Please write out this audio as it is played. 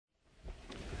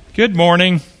Good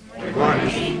morning. Good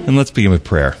morning. And let's begin with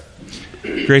prayer.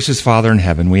 Gracious Father in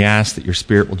heaven, we ask that your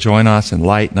Spirit will join us,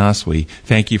 enlighten us. We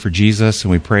thank you for Jesus,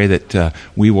 and we pray that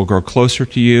we will grow closer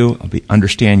to you,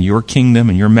 understand your kingdom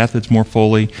and your methods more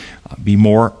fully, be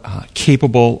more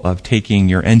capable of taking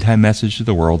your end-time message to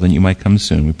the world, and you might come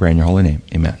soon. We pray in your holy name.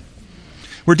 Amen.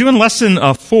 We're doing lesson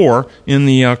 4 in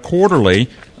the quarterly,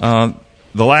 in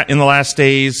the last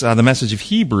days, the message of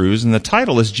Hebrews, and the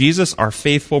title is Jesus, Our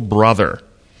Faithful Brother.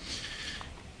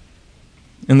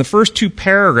 In the first 2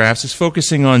 paragraphs, it's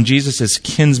focusing on Jesus as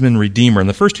kinsman redeemer. In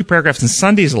the first 2 paragraphs in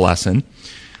Sunday's lesson,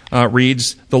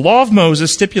 reads, the law of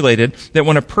Moses stipulated that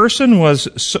when a person was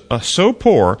so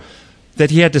poor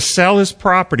that he had to sell his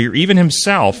property or even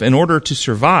himself in order to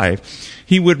survive,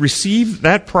 he would receive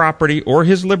that property or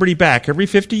his liberty back every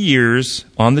 50 years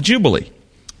on the Jubilee.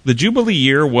 The Jubilee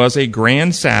year was a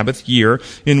grand Sabbath year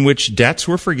in which debts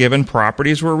were forgiven,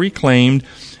 properties were reclaimed,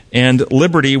 and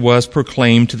liberty was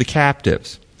proclaimed to the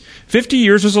captives. 50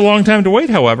 years was a long time to wait,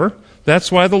 however.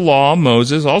 That's why the law,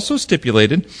 Moses, also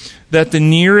stipulated that the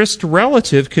nearest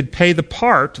relative could pay the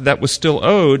part that was still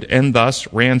owed and thus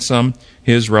ransom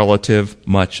his relative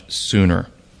much sooner.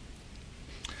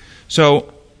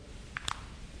 So,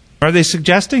 are they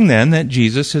suggesting then that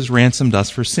Jesus has ransomed us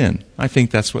for sin? I think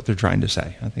that's what they're trying to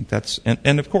say. I think that's,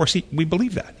 and of course, we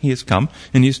believe that. He has come,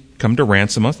 and he's come to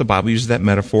ransom us. The Bible uses that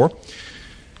metaphor.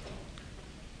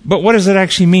 But what does it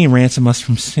actually mean, ransom us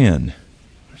from sin?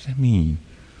 What does that mean?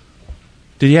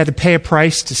 Did he have to pay a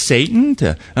price to Satan?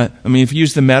 If you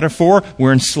use the metaphor,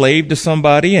 we're enslaved to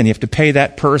somebody and you have to pay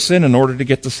that person in order to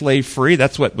get the slave free.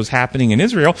 That's what was happening in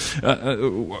Israel.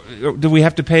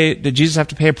 Did Jesus have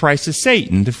to pay a price to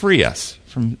Satan to free us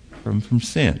from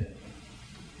sin?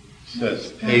 It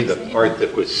says, pay the part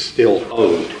that was still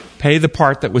owed. Pay the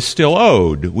part that was still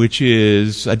owed, which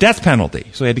is a death penalty.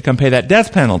 So he had to come pay that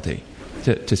death penalty.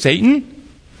 To Satan?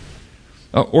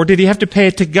 Or did he have to pay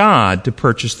it to God to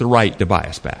purchase the right to buy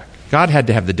us back? God had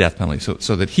to have the death penalty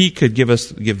so that he could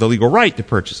give the legal right to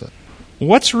purchase it.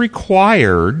 What's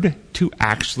required to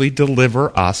actually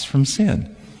deliver us from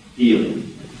sin?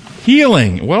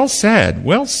 Healing. Well said.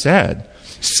 Well said.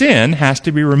 Sin has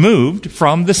to be removed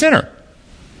from the sinner.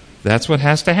 That's what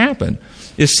has to happen.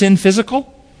 Is sin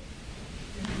physical?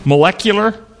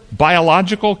 Molecular?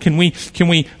 Biological? Can we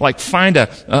find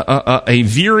a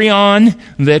virion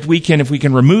that we can, if we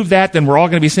can remove that, then we're all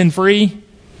going to be sin-free?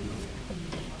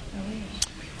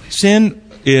 Sin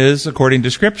is, according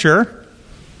to Scripture,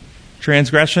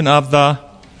 transgression of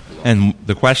and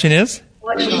the question is?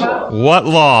 What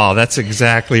law? That's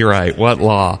exactly right. What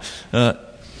law?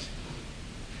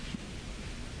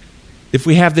 If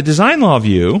we have the design law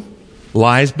view,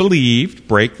 lies believed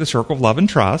break the circle of love and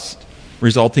trust,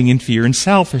 resulting in fear and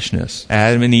selfishness.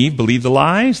 Adam and Eve believed the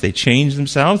lies. They changed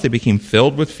themselves. They became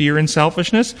filled with fear and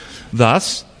selfishness.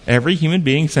 Thus, every human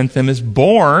being since them is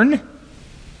born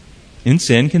in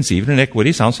sin, conceived in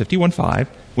iniquity, Psalms 51:5,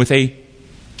 with a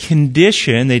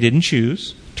condition they didn't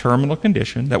choose, terminal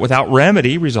condition, that without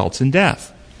remedy results in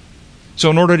death. So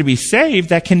in order to be saved,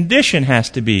 that condition has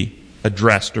to be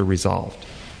addressed or resolved.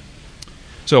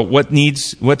 So what's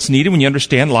needed when you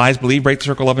understand lies, believe, break the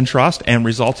circle of love and trust, and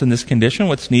results in this condition,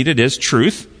 what's needed is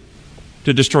truth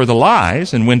to destroy the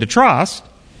lies and win to trust,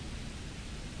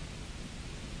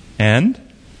 and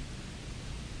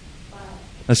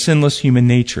a sinless human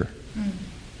nature,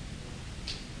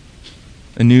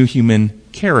 a new human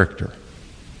character.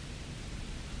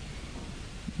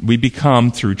 We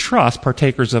become, through trust,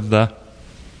 partakers of the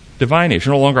divine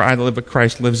nature. No longer I live, but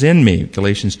Christ lives in me,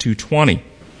 Galatians 2:20.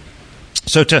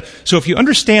 So if you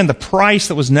understand the price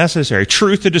that was necessary,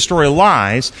 truth to destroy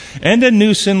lies, and a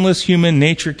new sinless human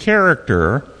nature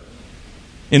character,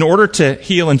 in order to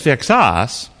heal and fix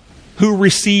us, who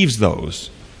receives those?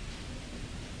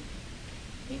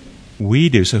 We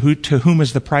do. So to whom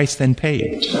is the price then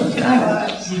paid?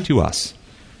 To us.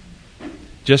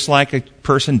 Just like a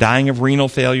person dying of renal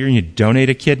failure and you donate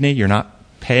a kidney, you're not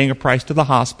paying a price to the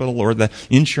hospital or the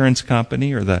insurance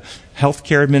company or the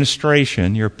healthcare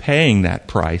administration. You're paying that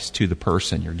price to the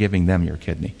person. You're giving them your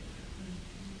kidney.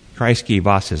 Christ gave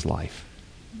us his life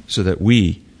so that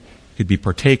we could be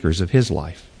partakers of his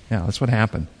life. Yeah, that's what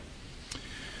happened.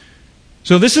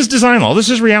 So this is design law.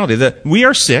 This is reality. That we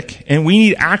are sick and we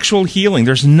need actual healing.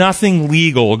 There's nothing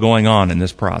legal going on in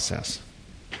this process.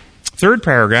 Third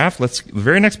paragraph, the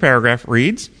very next paragraph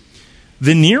reads,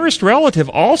 the nearest relative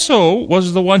also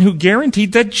was the one who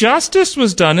guaranteed that justice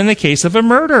was done in the case of a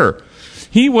murder.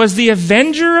 He was the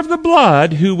avenger of the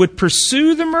blood who would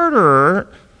pursue the murderer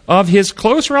of his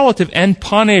close relative and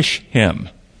punish him.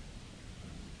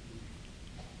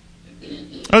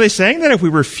 Are they saying that if we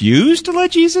refuse to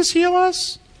let Jesus heal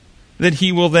us, that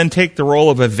he will then take the role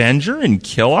of avenger and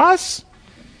kill us?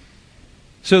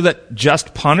 So that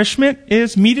just punishment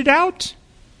is meted out?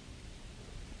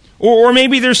 Or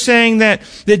maybe they're saying that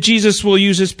Jesus will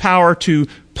use his power to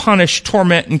punish,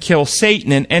 torment, and kill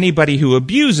Satan and anybody who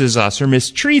abuses us or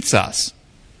mistreats us.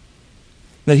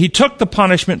 That he took the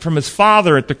punishment from his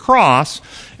Father at the cross,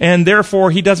 and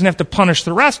therefore he doesn't have to punish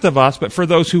the rest of us, but for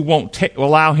those who won't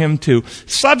allow him to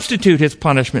substitute his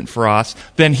punishment for us,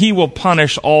 then he will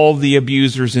punish all the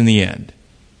abusers in the end.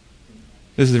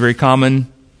 This is a very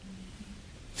common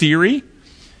theory,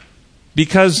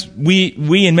 because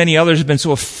we and many others have been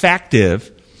so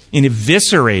effective in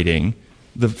eviscerating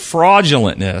the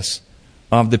fraudulentness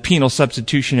of the penal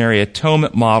substitutionary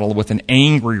atonement model with an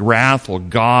angry, wrathful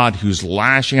God who's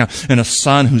lashing out and a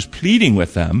son who's pleading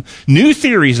with them. New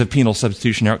theories of penal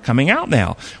substitution are coming out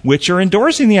now, which are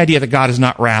endorsing the idea that God is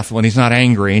not wrathful and he's not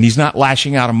angry and he's not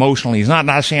lashing out emotionally. He's not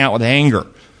lashing out with anger.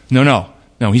 No,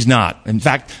 he's not. In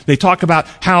fact, they talk about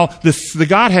how the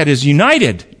Godhead is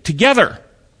united together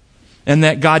and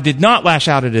that God did not lash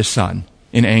out at his son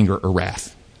in anger or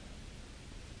wrath.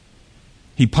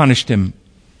 He punished him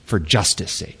for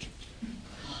justice sake.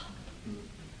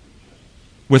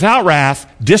 Without wrath,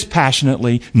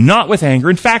 dispassionately, not with anger,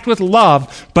 in fact with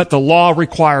love, but the law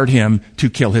required him to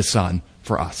kill his son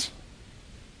for us.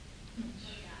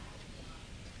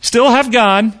 Still have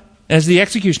God as the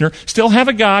executioner, still have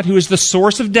a God who is the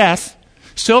source of death,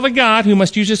 still have a God who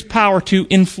must use his power to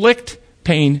inflict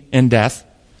pain and death,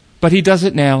 but he does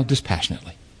it now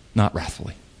dispassionately, not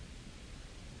wrathfully.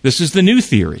 This is the new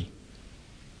theory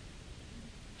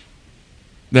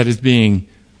that is being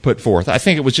put forth. I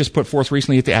think it was just put forth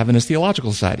recently at the Adventist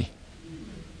Theological Society.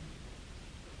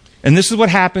 And this is what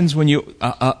happens when you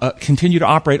continue to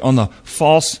operate on the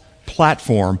false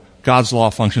platform, God's law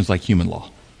functions like human law.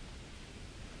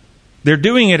 They're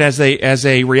doing it as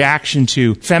a reaction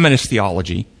to feminist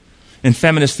theology. And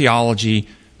feminist theology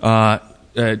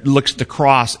looks at the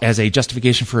cross as a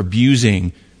justification for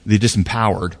abusing the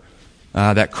disempowered.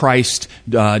 That Christ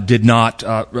did not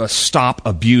stop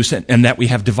abuse, and that we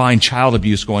have divine child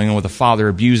abuse going on with a father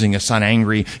abusing a son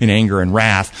angry in anger and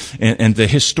wrath. And the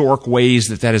historic ways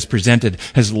that is presented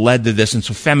has led to this. And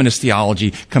so feminist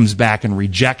theology comes back and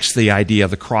rejects the idea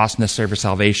of the cross necessary for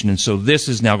salvation. And so this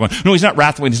is now going, no, he's not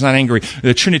wrathful, he's not angry.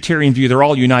 The Trinitarian view, they're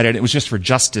all united. It was just for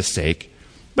justice sake.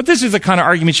 But this is the kind of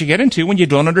argument you get into when you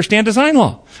don't understand design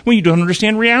law, when you don't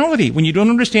understand reality, when you don't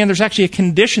understand there's actually a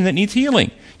condition that needs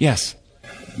healing. Yes?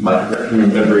 Am I correct in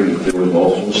remembering there were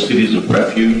also cities of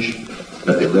refuge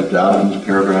that they left out in this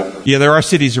paragraph? Yeah, there are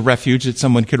cities of refuge that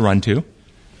someone could run to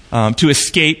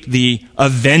escape the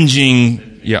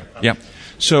avenging. Yeah.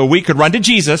 So we could run to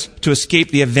Jesus to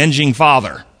escape the avenging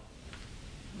Father.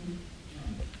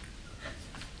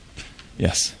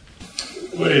 Yes.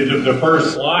 The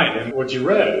first line in what you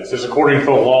read, it says, according to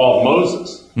the law of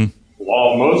Moses. The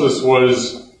law of Moses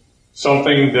was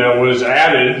something that was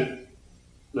added,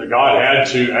 that God had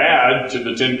to add to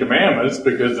the Ten Commandments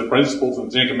because the principles of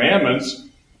the Ten Commandments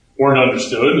weren't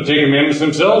understood. The Ten Commandments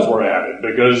themselves were added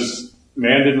because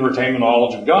man didn't retain the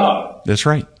knowledge of God. That's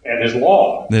right. And his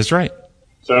law. That's right.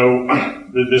 So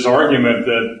this argument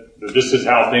that this is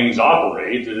how things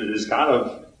operate is kind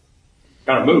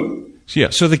of moot.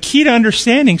 So the key to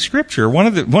understanding Scripture, one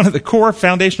of the core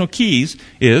foundational keys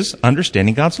is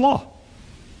understanding God's law.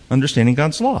 Understanding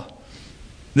God's law.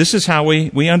 This is how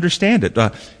we understand it.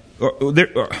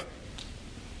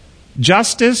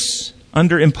 Justice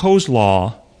under imposed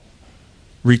law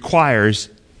requires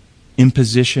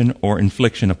imposition or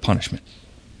infliction of punishment.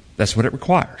 That's what it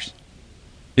requires.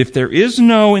 If there is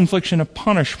no infliction of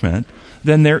punishment,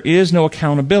 then there is no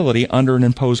accountability under an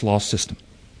imposed law system.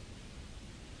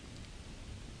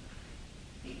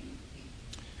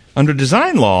 Under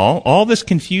design law, all this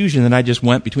confusion that I just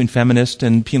went between feminist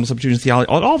and penal substitution theology,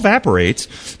 it all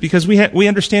evaporates because we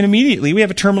understand immediately we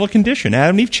have a terminal condition.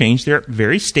 Adam and Eve changed their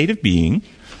very state of being.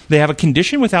 They have a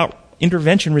condition without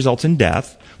intervention results in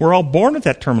death. We're all born with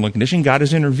that terminal condition. God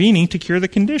is intervening to cure the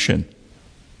condition.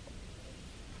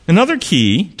 Another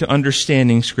key to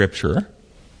understanding Scripture,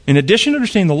 in addition to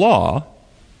understanding the law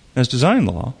as design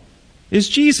law, is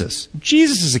Jesus.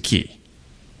 Jesus is a key.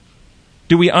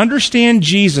 Do we understand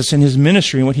Jesus and his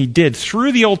ministry and what he did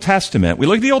through the Old Testament? We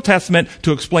look at the Old Testament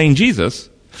to explain Jesus.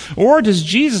 Or does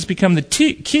Jesus become the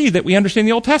key that we understand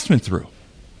the Old Testament through?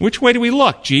 Which way do we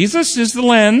look? Jesus is the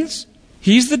lens.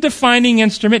 He's the defining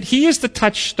instrument. He is the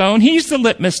touchstone. He's the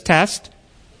litmus test.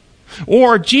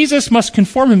 Or Jesus must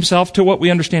conform himself to what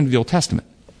we understand of the Old Testament.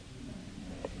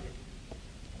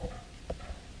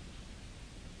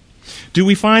 Do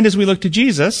we find as we look to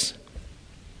Jesus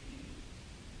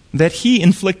that he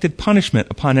inflicted punishment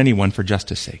upon anyone for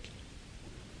justice' sake?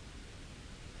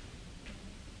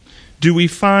 Do we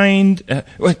find,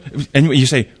 and you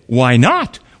say, why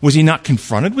not? Was he not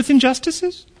confronted with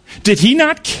injustices? Did he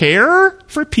not care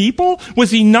for people?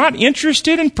 Was he not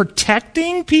interested in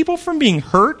protecting people from being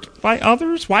hurt by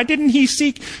others? Why didn't he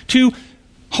seek to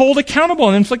hold accountable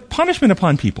and inflict punishment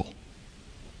upon people?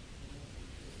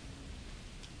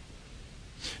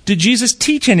 Did Jesus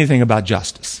teach anything about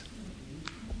justice?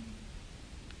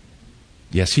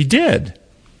 Yes, he did.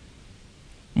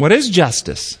 What is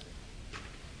justice?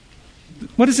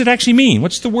 What does it actually mean?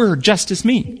 What's the word justice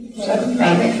mean? Set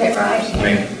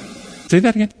right. Say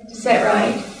that again. Set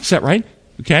right. Set right.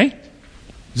 Okay.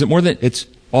 Is it more than, it's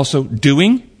also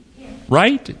doing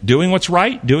right? Doing what's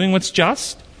right? Doing what's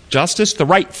just? Justice, the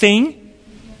right thing.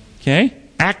 Okay.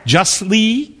 Act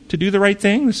justly to do the right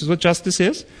thing. This is what justice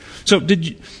is. So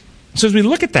as we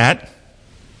look at that,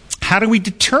 how do we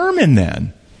determine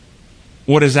then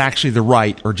what is actually the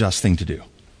right or just thing to do?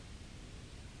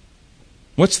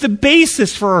 What's the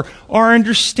basis for our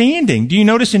understanding? Do you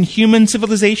notice in human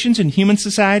civilizations, in human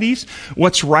societies,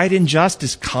 what's right and just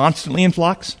is constantly in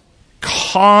flux?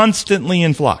 Constantly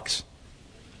in flux.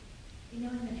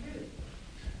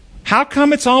 How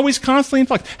come it's always constantly in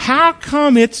flux? How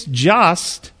come it's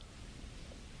just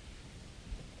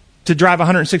to drive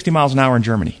 160 miles an hour in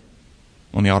Germany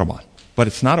on the Autobahn, but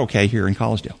it's not okay here in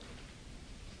Collegedale?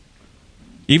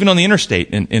 Even on the interstate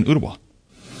in Uruguay.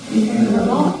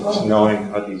 It's knowing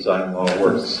how design law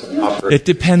works. It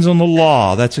depends on the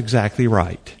law. That's exactly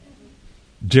right.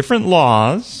 Different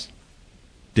laws,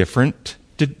 different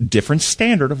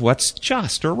standard of what's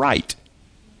just or right.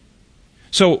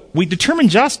 So we determine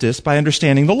justice by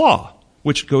understanding the law,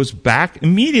 which goes back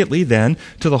immediately then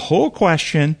to the whole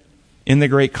question in the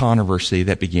great controversy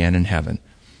that began in heaven.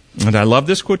 And I love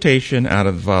this quotation out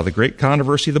of the Great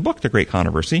Controversy, the book, The Great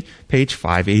Controversy, page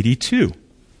 582.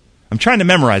 I'm trying to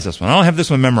memorize this one. I don't have this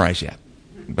one memorized yet,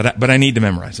 but I need to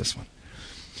memorize this one.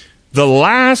 The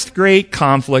last great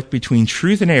conflict between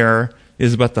truth and error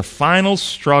is but the final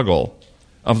struggle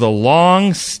of the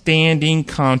long-standing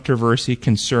controversy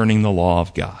concerning the law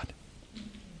of God.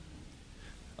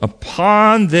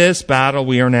 Upon this battle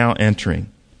we are now entering,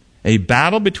 a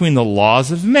battle between the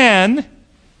laws of men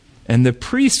and the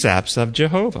precepts of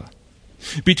Jehovah,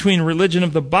 between religion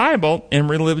of the Bible and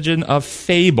religion of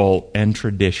fable and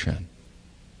tradition.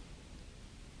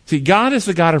 See, God is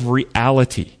the God of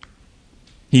reality.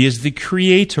 He is the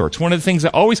creator. It's one of the things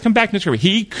that always come back in the scripture.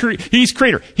 He's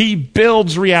creator. He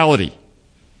builds reality.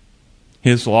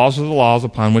 His laws are the laws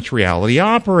upon which reality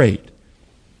operate.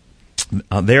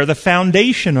 They're the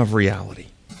foundation of reality.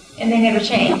 And they never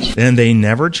change. And they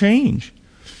never change.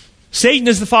 Satan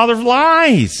is the father of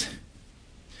lies,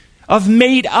 of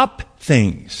made up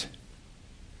things,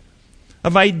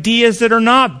 of ideas that are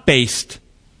not based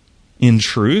in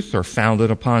truth or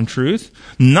founded upon truth,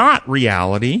 not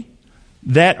reality,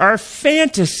 that are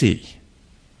fantasy,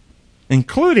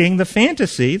 including the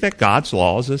fantasy that God's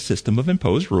law is a system of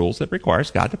imposed rules that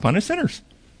requires God to punish sinners.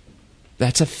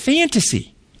 That's a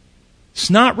fantasy. It's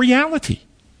not reality.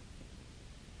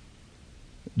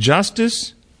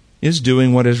 Justice is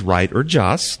doing what is right or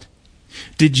just.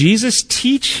 Did Jesus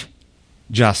teach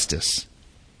justice?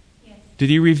 Yes. Did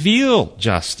he reveal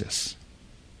justice?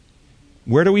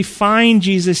 Where do we find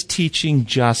Jesus teaching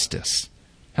justice?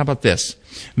 How about this?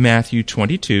 Matthew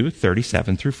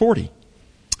 22:37 through 40.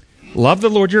 Love the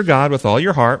Lord your God with all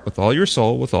your heart, with all your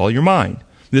soul, with all your mind.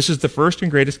 This is the first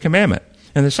and greatest commandment.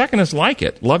 And the second is like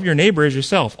it. Love your neighbor as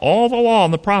yourself. All the law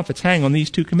and the prophets hang on these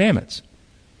two commandments.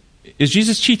 Is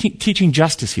Jesus teaching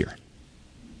justice here?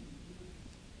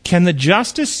 Can the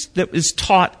justice that is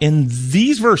taught in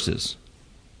these verses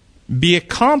be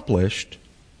accomplished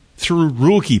through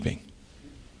rule keeping?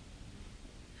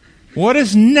 What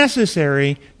is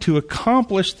necessary to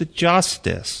accomplish the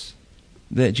justice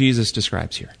that Jesus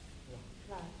describes here?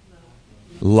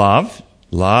 Love.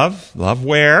 Love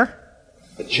where?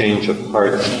 A change of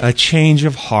heart. A change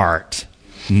of heart.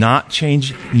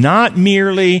 Not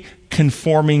merely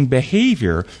conforming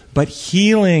behavior, but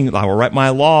healing. I will write my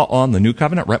law on the new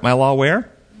covenant. Write my law where?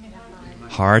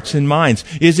 Hearts and minds.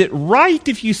 Is it right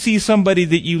if you see somebody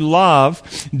that you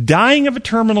love dying of a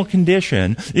terminal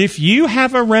condition, if you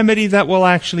have a remedy that will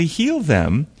actually heal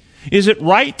them, is it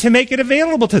right to make it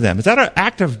available to them? Is that an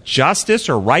act of justice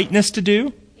or rightness to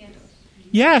do?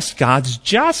 Yes, God's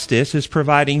justice is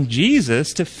providing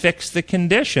Jesus to fix the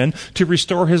condition, to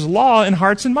restore his law in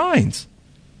hearts and minds.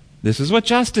 This is what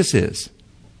justice is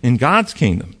in God's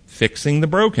kingdom, fixing the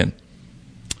broken.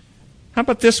 How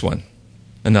about this one?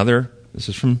 Another This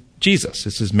is from Jesus.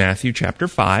 This is Matthew chapter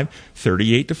 5,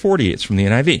 38 to 48. It's from the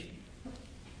NIV.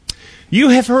 You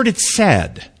have heard it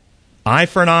said, eye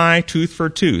for an eye, tooth for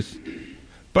a tooth.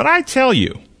 But I tell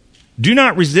you, do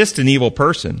not resist an evil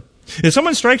person. If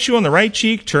someone strikes you on the right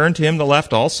cheek, turn to him the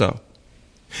left also.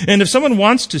 And if someone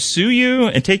wants to sue you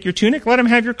and take your tunic, let him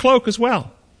have your cloak as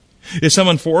well. If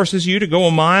someone forces you to go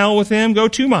a mile with him, go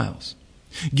 2 miles.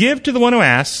 Give to the one who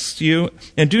asks you,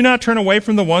 and do not turn away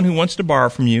from the one who wants to borrow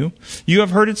from you. You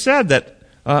have heard it said that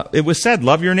it was said,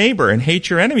 love your neighbor and hate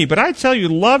your enemy. But I tell you,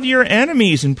 love your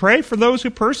enemies and pray for those who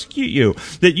persecute you,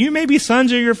 that you may be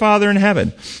sons of your Father in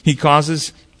heaven. He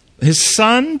causes his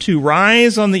sun to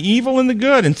rise on the evil and the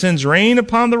good, and sends rain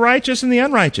upon the righteous and the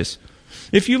unrighteous.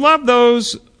 If you love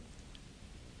those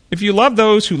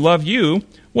who love you,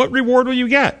 what reward will you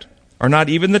get? Are not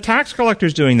even the tax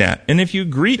collectors doing that? And if you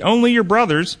greet only your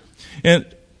brothers, and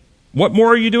what more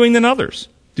are you doing than others?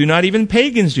 Do not even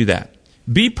pagans do that?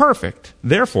 Be perfect,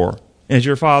 therefore, as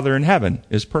your Father in heaven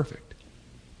is perfect.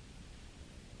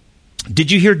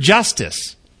 Did you hear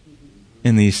justice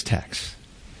in these texts?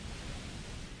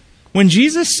 When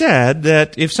Jesus said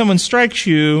that if someone strikes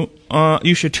you,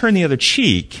 you should turn the other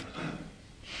cheek,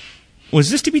 was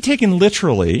this to be taken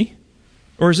literally,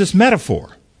 or is this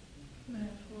metaphor?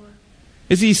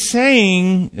 Is he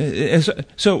saying,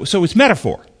 so it's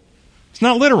metaphor. It's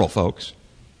not literal, folks.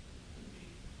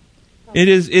 It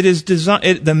is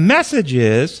designed, the message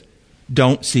is,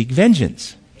 don't seek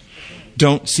vengeance.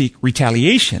 Don't seek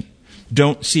retaliation.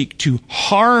 Don't seek to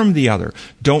harm the other.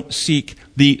 Don't seek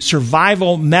the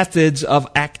survival methods of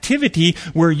activity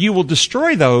where you will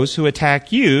destroy those who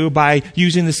attack you by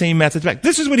using the same methods back.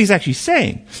 This is what he's actually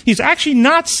saying. He's actually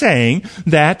not saying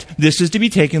that this is to be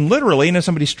taken literally, and if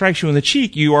somebody strikes you in the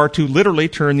cheek, you are to literally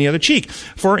turn the other cheek.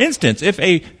 For instance, if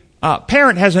a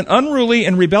parent has an unruly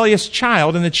and rebellious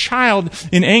child, and the child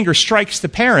in anger strikes the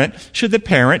parent, should the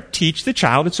parent teach the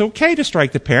child it's okay to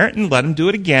strike the parent and let him do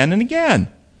it again and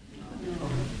again?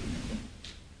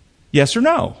 Yes or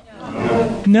no?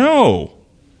 No.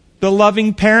 The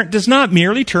loving parent does not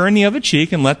merely turn the other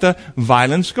cheek and let the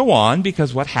violence go on,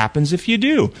 because what happens if you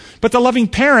do? But the loving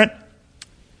parent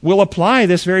will apply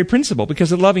this very principle, because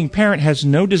the loving parent has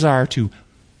no desire to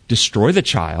destroy the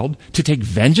child, to take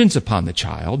vengeance upon the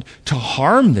child, to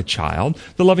harm the child.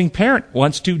 The loving parent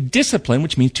wants to discipline,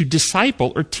 which means to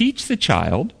disciple or teach the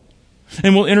child,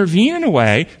 and will intervene in a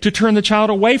way to turn the child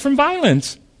away from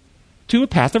violence to a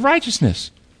path of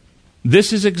righteousness.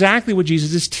 This is exactly what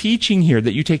Jesus is teaching here,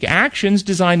 that you take actions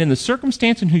designed in the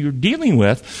circumstance and who you're dealing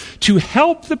with to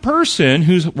help the person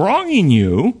who's wronging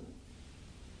you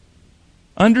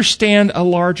understand a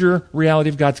larger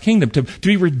reality of God's kingdom, to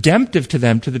be redemptive to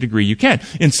them to the degree you can.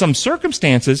 In some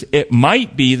circumstances, it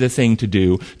might be the thing to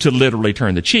do to literally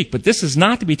turn the cheek, but this is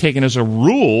not to be taken as a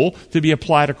rule to be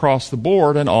applied across the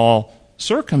board in all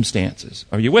circumstances.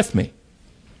 Are you with me?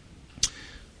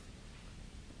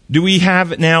 Do we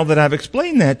have, now that I've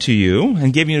explained that to you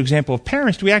and gave you an example of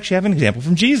parents, do we actually have an example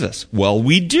from Jesus? Well,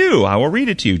 we do. I will read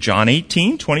it to you. John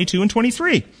 18, 22 and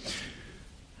 23.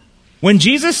 When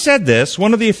Jesus said this,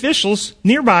 one of the officials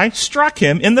nearby struck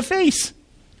him in the face.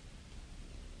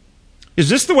 Is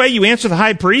this the way you answer the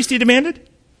high priest? He demanded.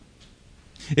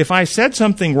 If I said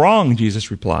something wrong,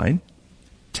 Jesus replied,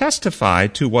 testify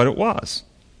to what it was.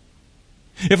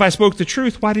 If I spoke the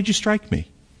truth, why did you strike me?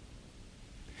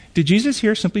 Did Jesus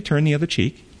here simply turn the other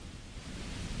cheek?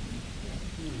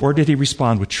 Or did he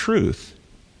respond with truth?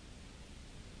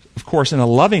 Of course, in a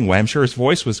loving way. I'm sure his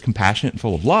voice was compassionate and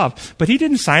full of love, but he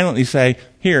didn't silently say,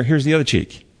 here's the other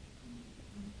cheek.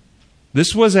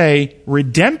 This was a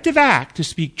redemptive act to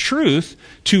speak truth,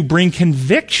 to bring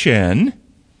conviction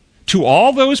to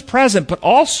all those present, but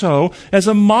also as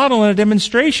a model and a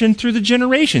demonstration through the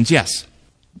generations. Yes?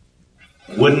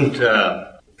 Wouldn't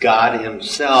God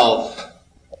himself,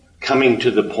 coming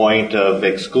to the point of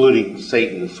excluding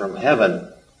Satan from heaven,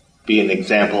 be an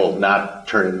example of not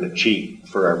turning the cheek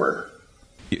forever?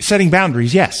 Setting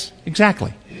boundaries, yes,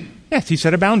 exactly. Yes, he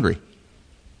set a boundary.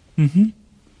 Mm-hmm.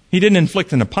 He didn't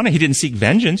inflict an punishment. He didn't seek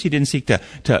vengeance. He didn't seek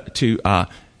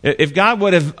to if God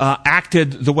would have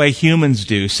acted the way humans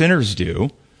do, sinners do,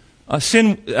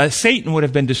 Satan would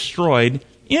have been destroyed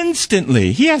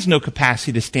instantly. He has no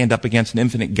capacity to stand up against an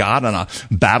infinite God on a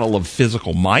battle of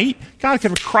physical might. God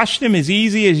could have crushed him as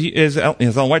easy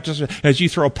as you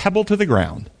throw a pebble to the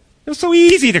ground. It was so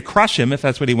easy to crush him if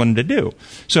that's what he wanted to do.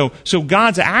 So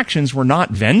God's actions were not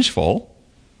vengeful.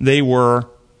 They were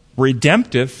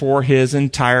redemptive for his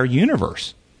entire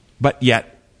universe. But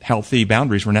yet, healthy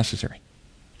boundaries were necessary.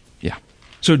 Yeah.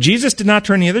 So Jesus did not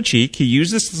turn the other cheek. He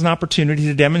used this as an opportunity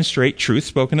to demonstrate truth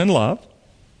spoken in love.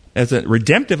 as a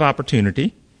redemptive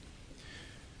opportunity.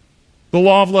 The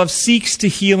law of love seeks to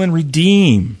heal and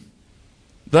redeem.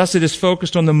 Thus, it is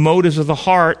focused on the motives of the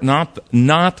heart,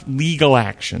 not legal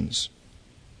actions.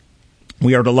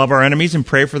 We are to love our enemies and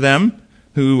pray for them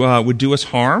who would do us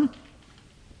harm.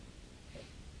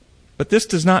 But this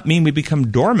does not mean we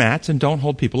become doormats and don't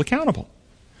hold people accountable.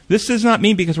 This does not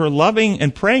mean because we're loving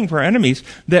and praying for our enemies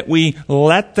that we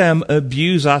let them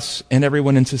abuse us and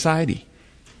everyone in society.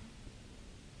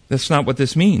 That's not what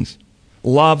this means.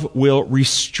 Love will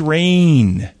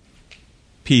restrain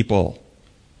people.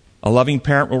 A loving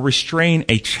parent will restrain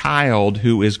a child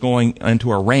who is going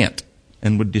into a rant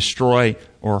and would destroy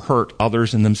or hurt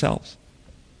others and themselves.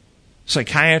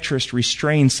 Psychiatrists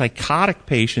restrain psychotic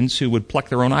patients who would pluck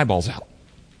their own eyeballs out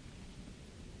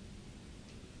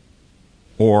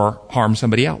or harm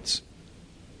somebody else.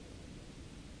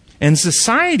 And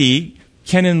society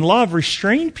can, in love,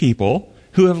 restrain people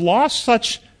who have lost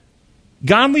such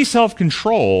godly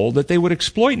self-control that they would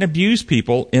exploit and abuse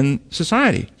people in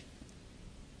society.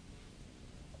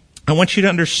 I want you to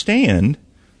understand,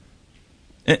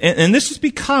 and this is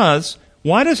because,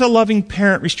 why does a loving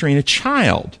parent restrain a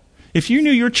child? If you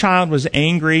knew your child was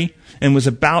angry and was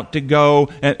about to go,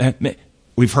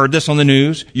 we've heard this on the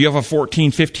news, you have a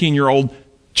 14, 15-year-old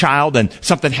child and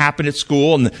something happened at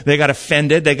school and they got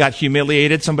offended, they got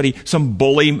humiliated, some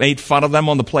bully made fun of them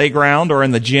on the playground or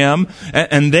in the gym,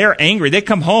 and they're angry. They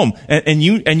come home and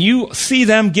you see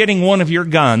them getting one of your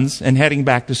guns and heading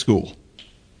back to school.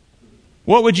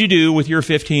 What would you do with your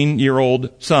 15-year-old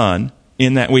son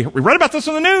in that? We read about this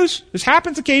on the news. This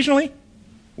happens occasionally.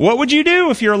 What would you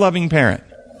do if you're a loving parent?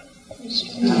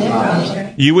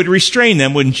 You would restrain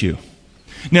them, wouldn't you?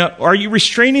 Now, are you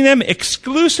restraining them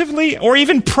exclusively or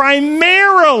even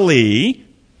primarily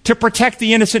to protect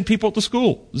the innocent people at the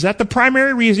school? Is that the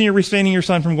primary reason you're restraining your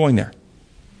son from going there?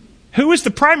 Who is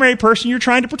the primary person you're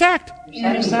trying to protect?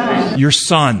 Your son. Your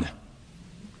son.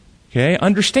 Okay,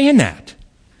 understand that.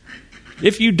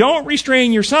 If you don't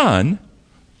restrain your son,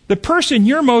 the person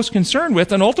you're most concerned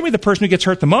with, and ultimately the person who gets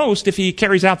hurt the most if he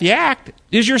carries out the act,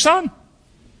 is your son.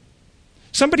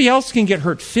 Somebody else can get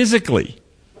hurt physically.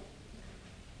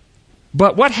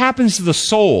 But what happens to the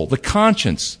soul, the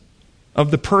conscience of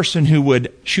the person who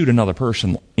would shoot another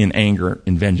person in anger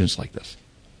and vengeance like this?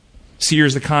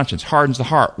 Sears the conscience, hardens the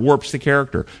heart, warps the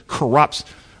character, corrupts.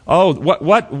 Oh,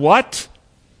 what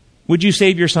would you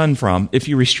save your son from if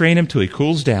you restrain him till he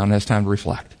cools down and has time to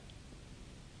reflect?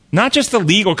 Not just the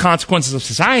legal consequences of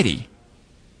society.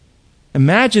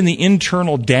 Imagine the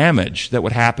internal damage that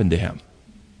would happen to him.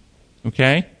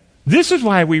 Okay? This is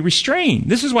why we restrain.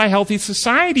 This is why healthy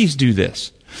societies do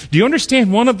this. Do you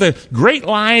understand one of the great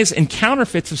lies and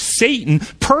counterfeits of Satan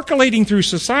percolating through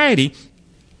society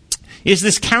is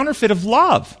this counterfeit of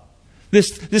love?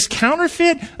 This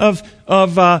counterfeit of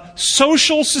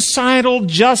social, societal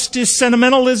justice,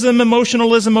 sentimentalism,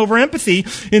 emotionalism over empathy,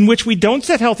 in which we don't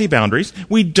set healthy boundaries,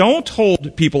 we don't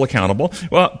hold people accountable.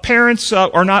 Parents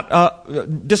are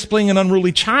not disciplining an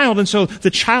unruly child, and so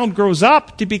the child grows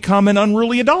up to become an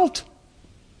unruly adult.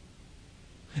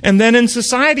 And then in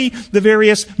society, the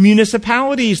various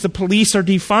municipalities, the police are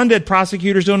defunded,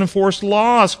 prosecutors don't enforce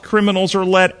laws, criminals are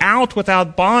let out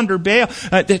without bond or bail,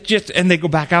 and they go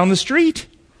back out on the street.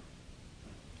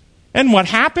 And what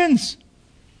happens?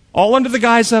 All under the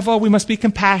guise of, we must be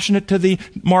compassionate to the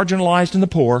marginalized and the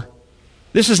poor.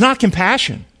 This is not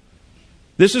compassion.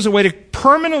 This is a way to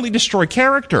permanently destroy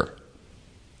character.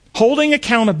 Holding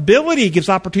accountability gives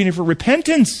opportunity for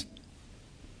repentance.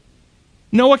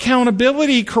 No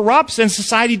accountability corrupts and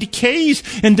society decays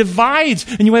and divides,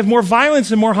 and you have more violence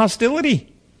and more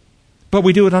hostility. But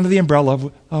we do it under the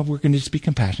umbrella of we're going to just be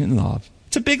compassionate and love.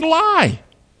 It's a big lie.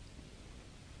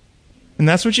 And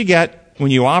that's what you get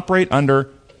when you operate under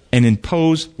an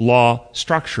imposed law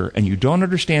structure and you don't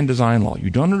understand design law.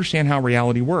 You don't understand how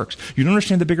reality works. You don't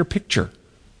understand the bigger picture.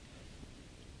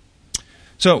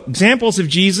 So, examples of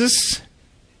Jesus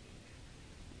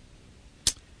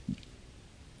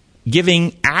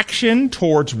giving action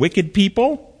towards wicked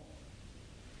people.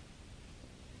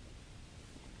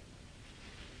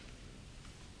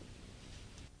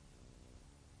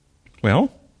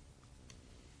 Well,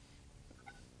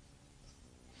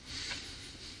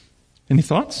 any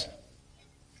thoughts?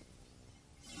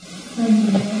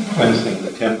 Cleansing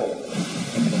the temple.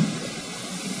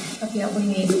 Okay, what do you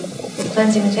mean?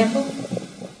 Cleansing the temple?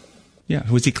 Yeah,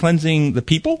 was he cleansing the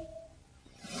people?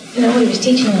 No, he was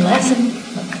teaching a lesson.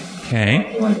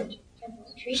 Okay.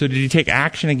 So did he take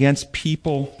action against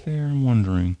people there? I'm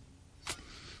wondering.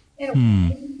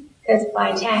 Because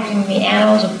by attacking the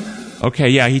animals. Okay,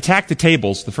 yeah, he attacked the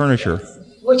tables, the furniture.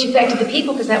 which affected the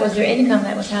people because that was their income.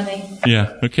 That was how they...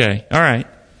 Yeah, okay. All right.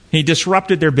 He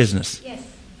disrupted their business. Yes.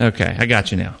 Okay, I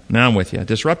got you now. Now I'm with you.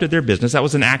 Disrupted their business. That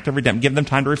was an act of redemption. Give them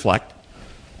time to reflect.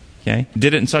 Okay?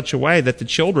 Did it in such a way that the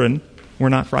children were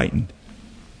not frightened.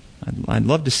 I'd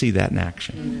love to see that in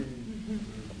action.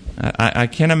 I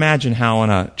can't imagine how in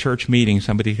a church meeting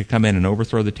somebody could come in and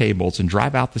overthrow the tables and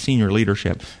drive out the senior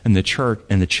leadership and the church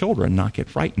and the children not get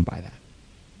frightened by that.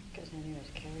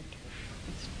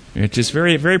 It's just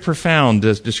very, very profound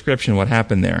description of what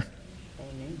happened there.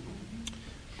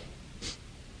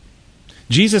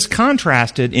 Jesus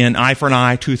contrasted in eye for an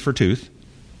eye, tooth for tooth,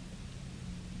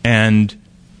 and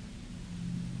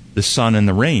the sun and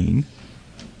the rain.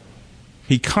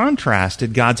 He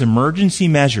contrasted God's emergency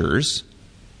measures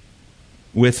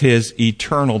with his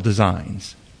eternal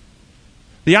designs.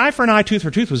 The eye for an eye, tooth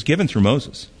for tooth was given through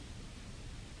Moses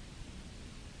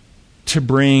to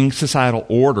bring societal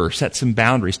order, set some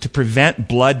boundaries, to prevent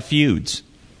blood feuds,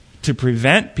 to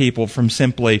prevent people from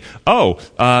simply,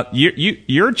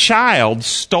 your child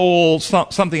stole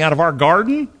something out of our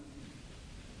garden,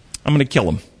 I'm going to kill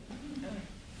him.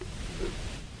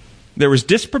 There was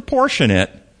disproportionate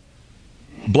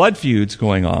blood feuds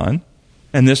going on,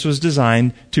 and this was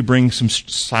designed to bring some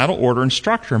societal order and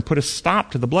structure and put a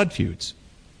stop to the blood feuds.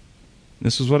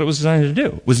 This is what it was designed to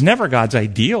do. It was never God's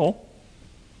ideal.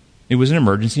 It was an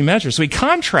emergency measure. So he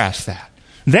contrasts that.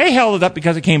 They held it up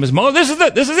because it came as Moses.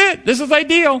 This is it. This is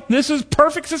ideal. This is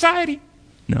perfect society.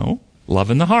 No,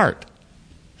 love in the heart.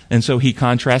 And so he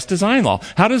contrasts design law.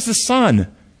 How does the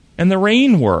sun and the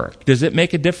rain work? Does it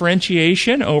make a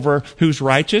differentiation over who's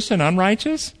righteous and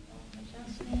unrighteous?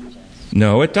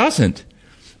 No, it doesn't.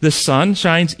 The sun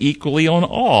shines equally on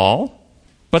all,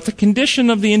 but the condition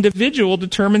of the individual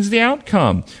determines the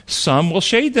outcome. Some will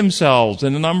shade themselves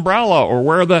in an umbrella or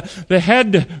wear the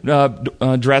head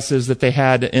dresses that they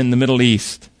had in the Middle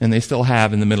East, and they still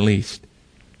have in the Middle East,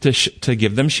 to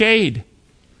give them shade.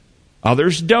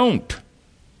 Others don't.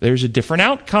 There's a different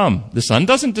outcome. The sun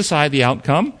doesn't decide the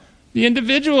outcome. The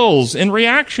individuals in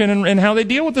reaction and how they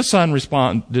deal with the sun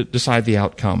decide the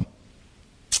outcome.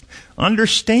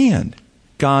 Understand.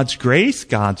 God's grace,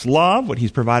 God's love, what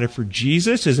he's provided for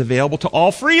Jesus is available to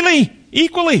all freely,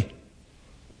 equally.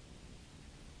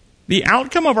 The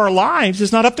outcome of our lives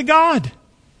is not up to God.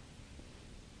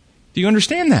 Do you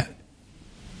understand that?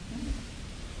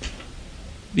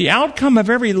 The outcome of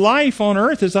every life on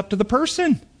earth is up to the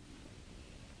person.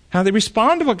 How they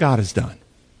respond to what God has done.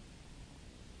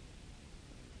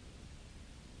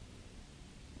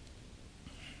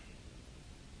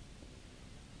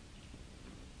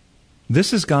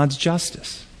 This is God's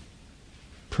justice,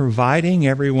 providing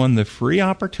everyone the free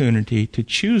opportunity to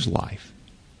choose life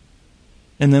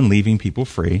and then leaving people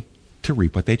free to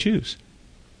reap what they choose.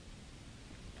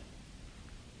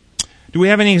 Do we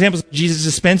have any examples of Jesus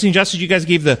dispensing justice? You guys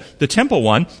gave the temple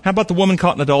one. How about the woman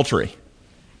caught in adultery?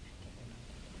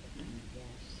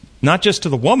 Not just to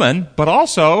the woman, but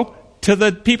also to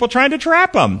the people trying to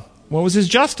trap him. What was his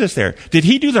justice there? Did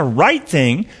he do the right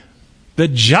thing, the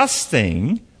just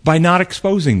thing, by not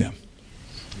exposing them?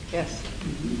 Yes.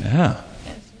 Yeah.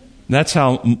 That's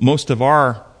how most of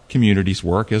our communities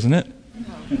work, isn't it?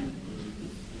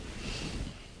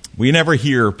 We never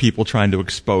hear people trying to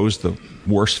expose the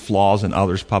worst flaws in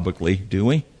others publicly, do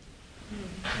we?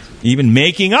 Even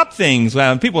making up things.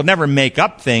 Well, people would never make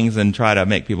up things and try to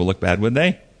make people look bad, would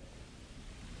they?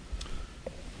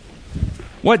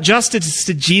 What justice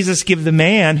did Jesus give the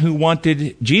man who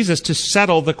wanted Jesus to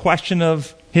settle the question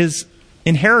of his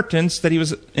inheritance that he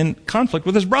was in conflict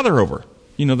with his brother over?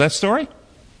 You know that story?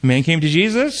 The man came to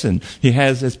Jesus, and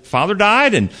his father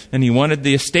died, and he wanted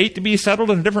the estate to be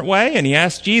settled in a different way, and he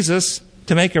asked Jesus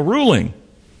to make a ruling.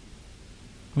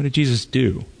 What did Jesus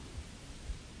do?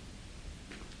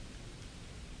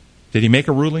 Did he make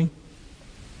a ruling?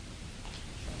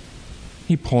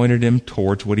 He pointed him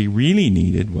towards what he really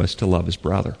needed was to love his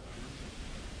brother.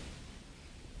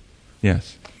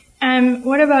 Yes.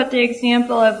 What about the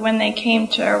example of when they came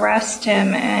to arrest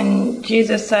him and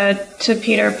Jesus said to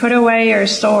Peter, "Put away your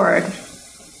sword"?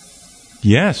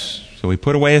 Yes. So he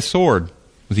put away his sword.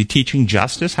 Was he teaching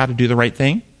justice, how to do the right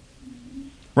thing?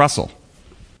 Russell.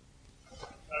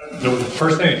 The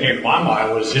first thing that came to my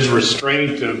mind was his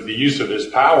restraint of the use of his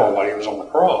power while he was on the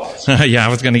cross. Yeah, I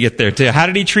was going to get there too. How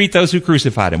did he treat those who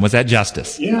crucified him? Was that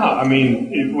justice? Yeah, I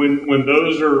mean, when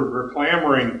those are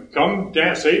clamoring, come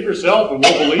down, save yourself and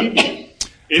we'll believe you.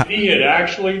 If he had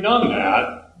actually done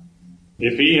that,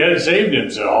 if he had saved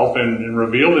himself and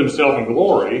revealed himself in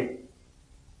glory,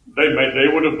 they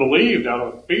would have believed out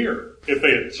of fear if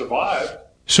they had survived.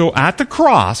 So at the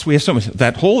cross, we have so much,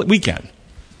 that whole weekend,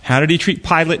 how did he treat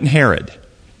Pilate and Herod?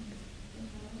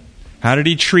 How did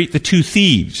he treat the two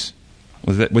thieves?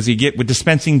 Was he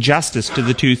dispensing justice to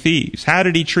the two thieves? How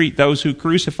did he treat those who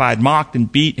crucified, mocked,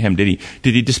 and beat him? Did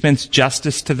he dispense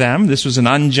justice to them? This was an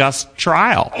unjust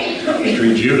trial. He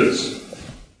treated Judas.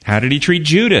 How did he treat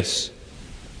Judas?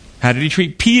 How did he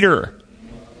treat Peter?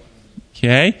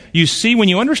 Okay? You see, when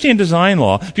you understand design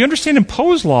law, if you understand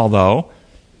imposed law, though,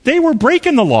 they were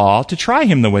breaking the law to try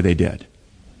him the way they did.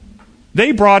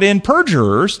 They brought in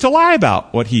perjurers to lie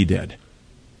about what he did.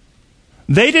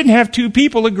 They didn't have two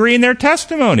people agree in their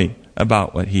testimony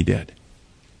about what he did.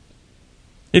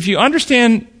 If you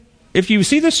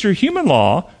see this through human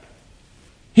law,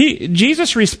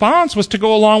 Jesus' response was to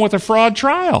go along with a fraud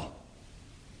trial.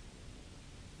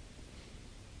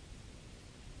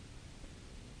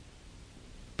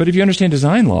 But if you understand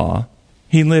design law,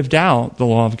 he lived out the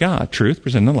law of God, truth,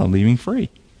 presenting love, leaving free,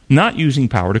 not using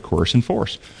power to coerce and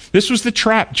force. This was the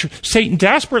trap. Satan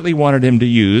desperately wanted him to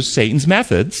use Satan's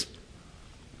methods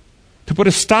to put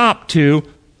a stop to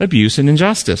abuse and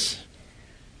injustice.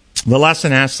 The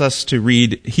lesson asks us to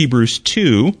read Hebrews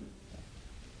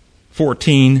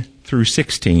 2:14 through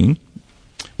 16,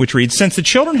 which reads, "Since the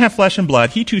children have flesh and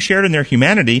blood, he too shared in their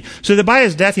humanity, so that by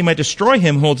his death he might destroy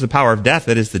him who holds the power of death,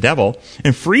 that is the devil,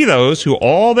 and free those who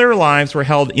all their lives were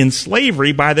held in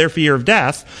slavery by their fear of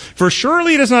death. For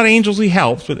surely it is not angels he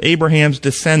helps, but Abraham's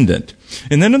descendant."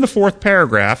 And then in the fourth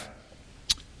paragraph,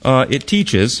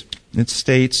 it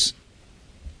states,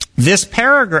 This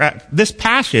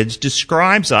passage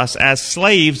describes us as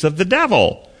slaves of the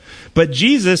devil, but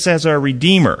Jesus as our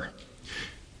Redeemer.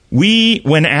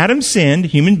 When Adam sinned,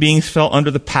 human beings fell under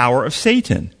the power of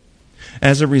Satan.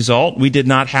 As a result, we did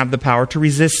not have the power to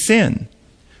resist sin.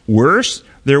 Worse,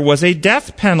 there was a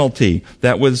death penalty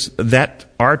that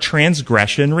our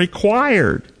transgression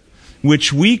required,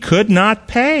 which we could not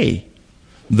pay.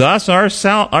 Thus,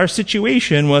 our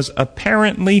situation was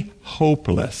apparently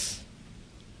hopeless.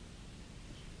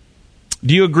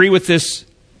 Do you agree with this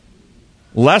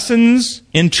lesson's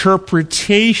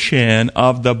interpretation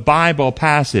of the Bible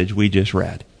passage we just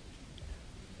read?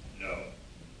 No.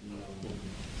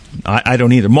 I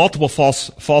don't either. Multiple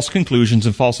false conclusions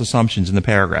and false assumptions in the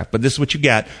paragraph. But this is what you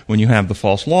get when you have the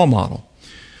false law model.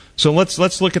 So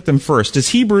let's look at them first. Does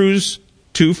Hebrews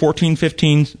 2:14,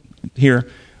 15 here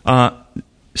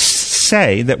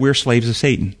say that we're slaves of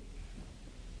Satan?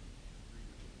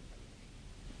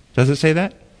 Does it say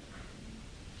that?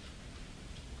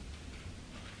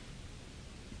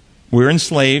 We're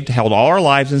enslaved, held all our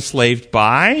lives enslaved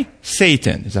by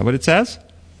Satan. Is that what it says?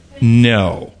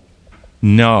 No.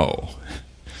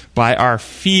 By our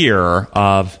fear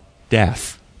of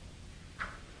death,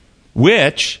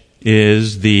 which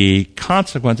is the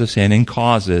consequence of sin and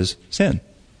causes sin.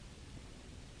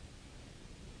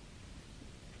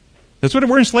 That's what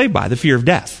we're enslaved by, the fear of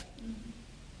death.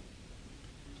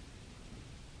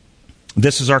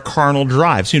 This is our carnal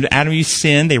drive. Soon Adam and Eve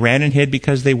sinned, they ran and hid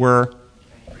because they were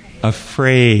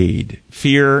afraid.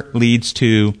 Fear leads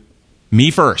to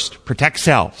me first, protect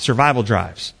self, survival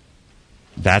drives.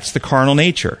 That's the carnal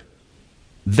nature.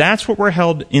 That's what we're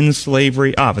held in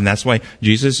slavery of. And that's why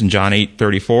Jesus in John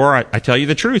 8:34, I tell you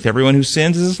the truth, everyone who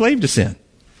sins is a slave to sin.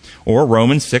 Or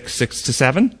Romans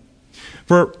 6:6-7.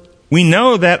 For we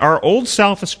know that our old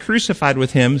self is crucified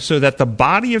with him so that the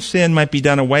body of sin might be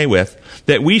done away with,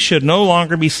 that we should no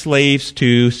longer be slaves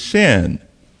to sin.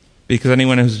 Because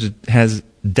anyone who has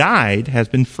died has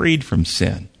been freed from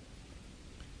sin.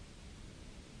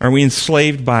 Are we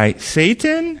enslaved by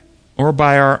Satan or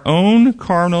by our own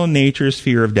carnal nature's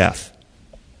fear of death?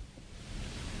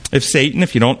 If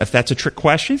that's a trick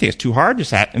question, you think it's too hard,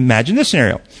 just imagine this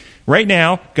scenario. Right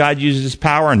now, God uses his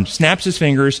power and snaps his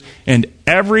fingers, and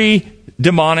every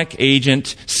demonic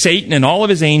agent, Satan and all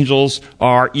of his angels,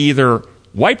 are either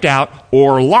wiped out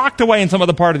or locked away in some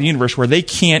other part of the universe where they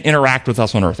can't interact with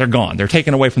us on Earth. They're gone. They're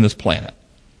taken away from this planet.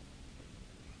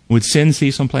 Would sin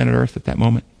cease on planet Earth at that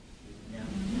moment? No.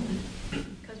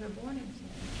 Because we're born in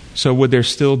sin. So would there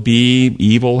still be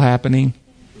evil happening?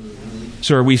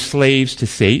 So are we slaves to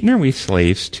Satan or are we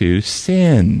slaves to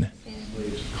sin?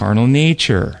 Carnal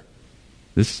nature.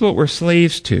 This is what we're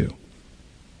slaves to.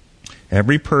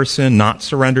 Every person not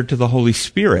surrendered to the Holy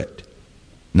Spirit,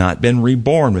 not been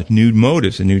reborn with new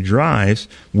motives and new drives,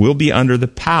 will be under the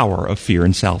power of fear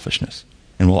and selfishness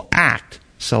and will act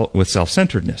with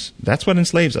self-centeredness. That's what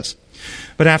enslaves us.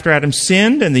 But after Adam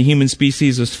sinned and the human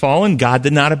species was fallen, God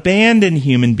did not abandon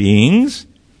human beings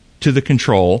to the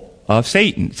control of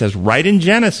Satan. It says right in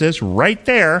Genesis, right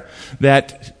there,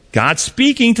 that God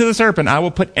speaking to the serpent, I will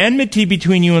put enmity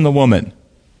between you and the woman.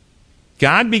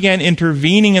 God began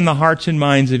intervening in the hearts and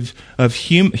minds of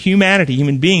humanity,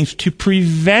 human beings, to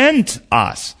prevent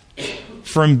us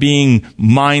from being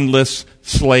mindless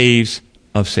slaves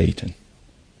of Satan.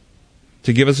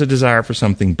 To give us a desire for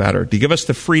something better. To give us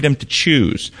the freedom to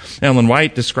choose. Ellen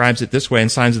White describes it this way in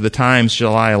Signs of the Times,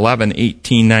 July 11,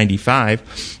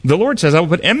 1895. The Lord says, I will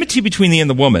put enmity between thee and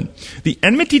the woman. The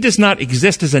enmity does not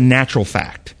exist as a natural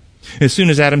fact. As soon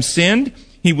as Adam sinned,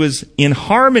 he was in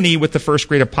harmony with the first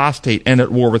great apostate and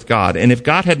at war with God. And if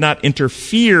God had not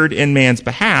interfered in man's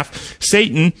behalf,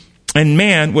 Satan and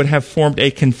man would have formed a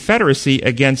confederacy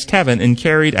against heaven and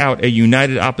carried out a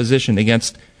united opposition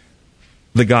against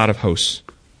the God of hosts.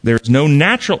 There is no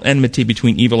natural enmity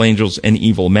between evil angels and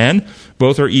evil men.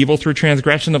 Both are evil through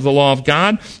transgression of the law of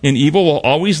God, and evil will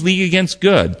always league against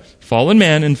good. Fallen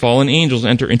men and fallen angels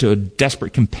enter into a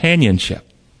desperate companionship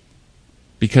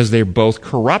because they're both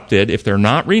corrupted. If they're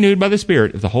not renewed by the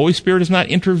Spirit, if the Holy Spirit is not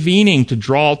intervening to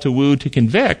draw, to woo, to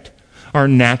convict, our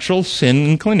natural sin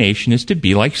inclination is to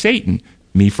be like Satan.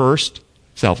 Me first,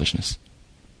 selfishness.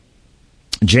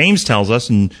 James tells us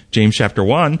in James chapter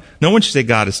 1, no one should say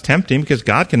God is tempting, because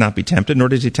God cannot be tempted, nor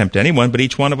does he tempt anyone, but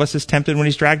each one of us is tempted when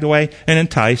he's dragged away and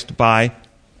enticed by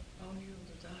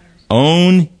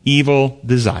own evil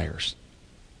desires.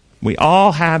 We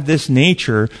all have this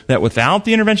nature that without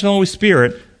the intervention of the Holy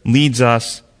Spirit leads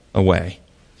us away.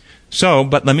 So,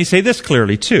 but let me say this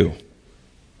clearly too,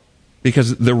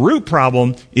 because the root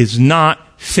problem is not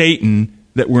Satan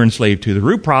that we're enslaved to. The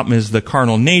root problem is the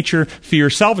carnal nature, fear,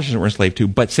 selfishness that we're enslaved to.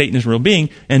 But Satan is a real being,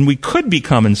 and we could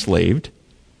become enslaved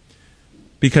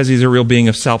because he's a real being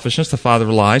of selfishness, the father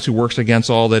of lies, who works against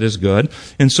all that is good.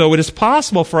 And so it is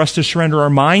possible for us to surrender our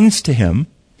minds to him,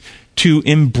 to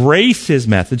embrace his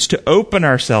methods, to open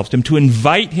ourselves to him, to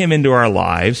invite him into our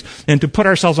lives, and to put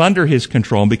ourselves under his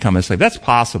control and become a slave. That's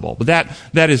possible, but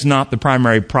that is not the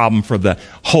primary problem for the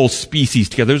whole species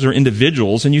together. Those are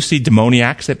individuals, and you see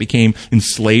demoniacs that became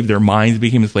enslaved, their minds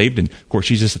became enslaved, and of course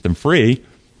Jesus set them free,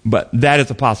 but that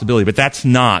is a possibility. But that's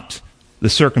not the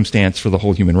circumstance for the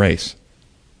whole human race.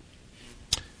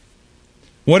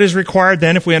 What is required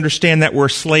then if we understand that we're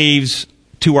slaves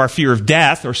to our fear of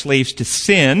death, or slaves to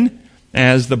sin,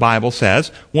 as the Bible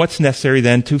says? What's necessary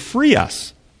then to free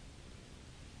us?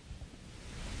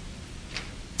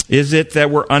 Is it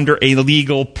that we're under a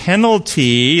legal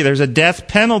penalty? There's a death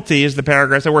penalty, as the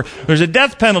paragraph said. There's a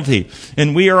death penalty,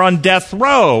 and we are on death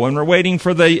row, and we're waiting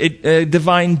for the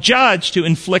divine judge to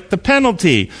inflict the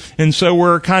penalty. And so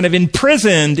we're kind of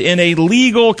imprisoned in a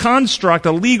legal construct,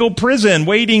 a legal prison,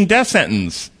 waiting death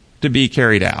sentence to be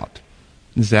carried out.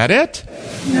 Is that it?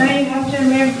 No, you have to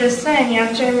remove the sin. You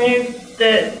have to remove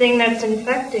the thing that's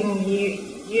infecting you.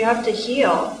 You have to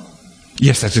heal.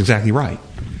 Yes, that's exactly right.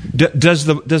 Does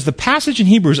the passage in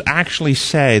Hebrews actually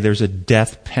say there's a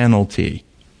death penalty?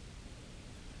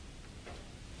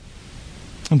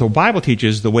 And the Bible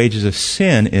teaches the wages of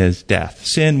sin is death.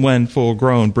 Sin, when full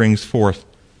grown, brings forth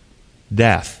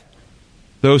death.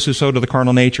 Those who sow to the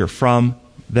carnal nature, from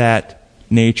that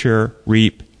nature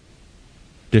reap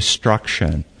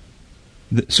destruction.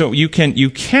 So you can,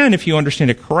 if you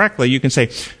understand it correctly, you can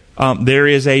say there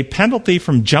is a penalty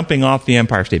from jumping off the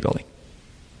Empire State Building.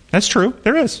 That's true.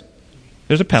 There is.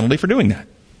 There's a penalty for doing that,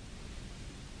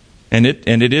 and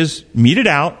it is meted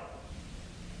out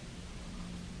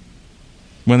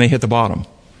when they hit the bottom.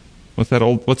 What's that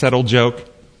old joke?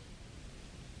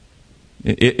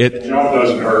 The jump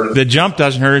doesn't hurt. The jump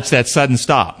doesn't hurt. It's that sudden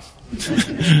stop.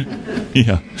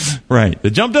 Yeah, right.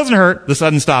 The jump doesn't hurt. The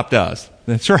sudden stop does.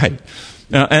 That's right.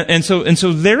 And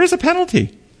so there is a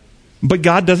penalty, but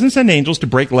God doesn't send angels to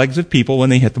break legs of people when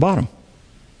they hit the bottom.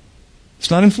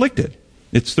 It's not inflicted.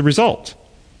 It's the result.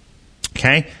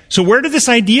 Okay? So where did this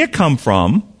idea come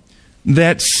from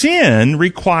that sin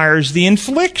requires the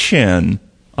infliction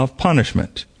of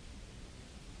punishment?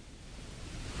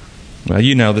 Well,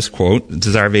 you know this quote,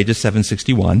 Desire of Ages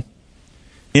 761.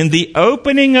 In the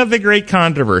opening of the great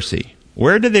controversy,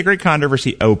 where did the great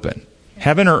controversy open?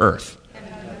 Heaven or earth?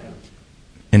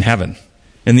 In heaven.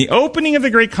 In the opening of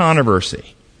the great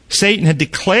controversy, Satan had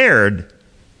declared,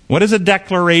 what is a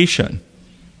declaration?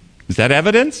 Is that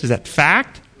evidence? Is that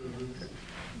fact?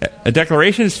 A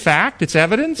declaration is fact? It's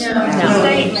evidence? No.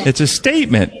 It's a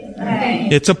statement.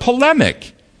 It's a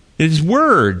polemic. It is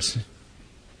words.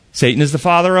 Satan is the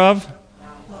father of?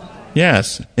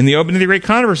 Yes. In the opening of the great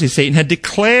controversy, Satan had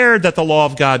declared that the law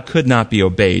of God could not be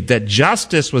obeyed, that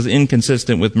justice was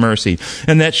inconsistent with mercy,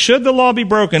 and that should the law be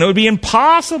broken, it would be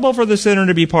impossible for the sinner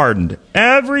to be pardoned.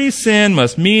 Every sin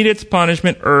must meet its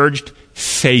punishment, urged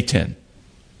Satan.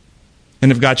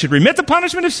 And if God should remit the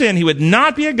punishment of sin, he would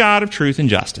not be a God of truth and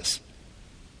justice.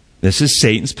 This is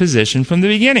Satan's position from the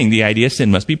beginning. The idea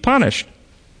sin must be punished.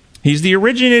 He's the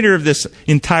originator of this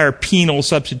entire penal,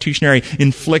 substitutionary,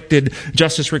 inflicted,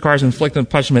 justice requires inflicted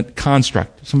punishment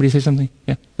construct. Somebody say something?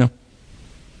 Yeah? No?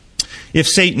 If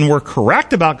Satan were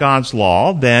correct about God's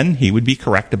law, then he would be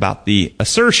correct about the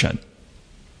assertion.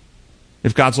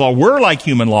 If God's law were like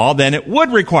human law, then it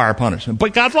would require punishment.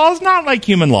 But God's law is not like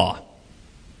human law.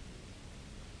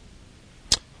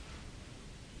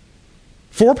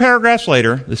 4 paragraphs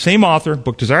later, the same author,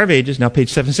 Book Desire of Ages, now page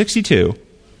 762,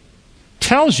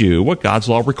 tells you what God's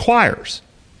law requires.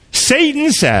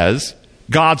 Satan says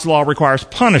God's law requires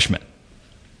punishment.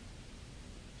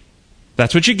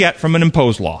 That's what you get from an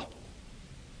imposed law.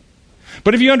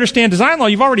 But if you understand design law,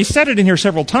 you've already said it in here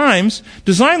several times,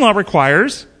 design law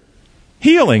requires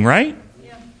healing, right?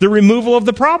 Yeah. The removal of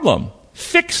the problem.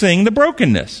 Fixing the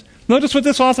brokenness. Notice what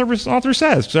this author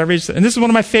says. And this is one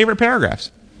of my favorite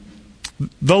paragraphs.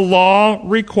 The law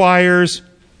requires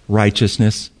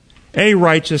righteousness, a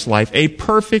righteous life, a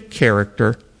perfect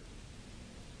character.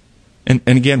 And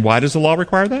again, why does the law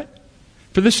require that?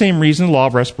 For the same reason the law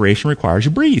of respiration requires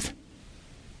you breathe.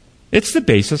 It's the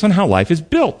basis on how life is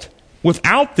built.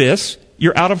 Without this,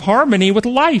 you're out of harmony with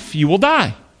life. You will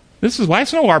die. This is why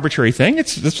it's no arbitrary thing.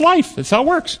 It's life. That's how it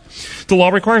works. The law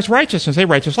requires righteousness, a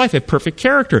righteous life, a perfect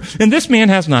character. And this man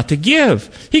has not to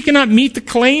give. He cannot meet the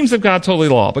claims of God's holy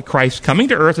law. But Christ, coming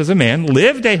to earth as a man,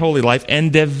 lived a holy life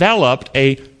and developed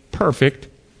a perfect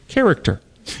character.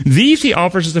 These he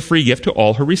offers as a free gift to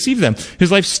all who receive them.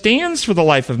 His life stands for the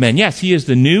life of men. Yes, he is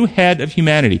the new head of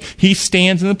humanity. He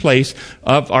stands in the place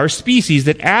of our species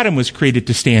that Adam was created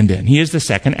to stand in. He is the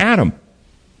second Adam.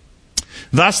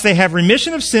 Thus, they have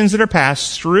remission of sins that are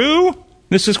passed through,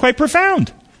 this is quite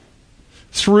profound,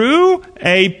 through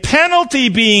a penalty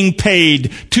being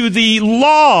paid to the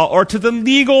law or to the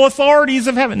legal authorities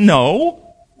of heaven.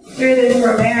 No. Through the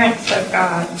forbearance of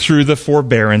God. Through the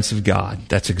forbearance of God.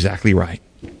 That's exactly right.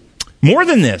 More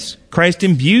than this, Christ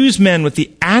imbues men with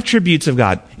the attributes of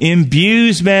God.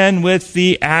 Imbues men with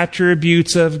the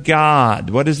attributes of God.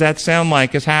 What does that sound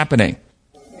like is happening?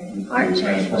 Heart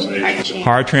transformation.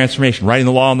 Heart transformation. Writing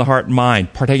the law in the heart and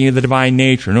mind. Partaking of the divine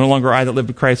nature. No longer I that live,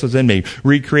 but Christ lives in me.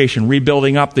 Recreation.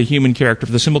 Rebuilding up the human character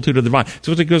for the similitude of the divine.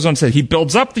 So what it goes on to say, he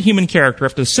builds up the human character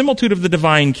after the similitude of the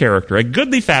divine character. A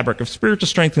goodly fabric of spiritual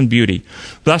strength and beauty.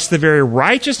 Thus the very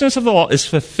righteousness of the law is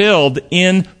fulfilled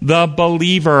in the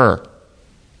believer.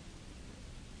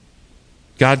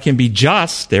 God can be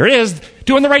just. There it is.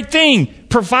 Doing the right thing.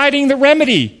 Providing the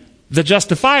remedy. The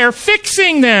justifier,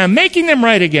 fixing them, making them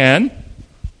right again,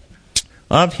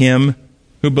 of him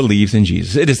who believes in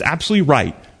Jesus. It is absolutely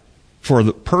right for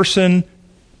the person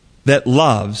that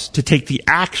loves to take the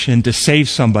action to save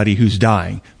somebody who's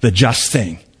dying, the just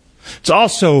thing. It's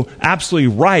also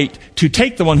absolutely right to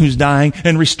take the one who's dying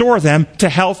and restore them to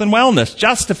health and wellness,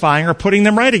 justifying or putting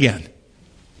them right again.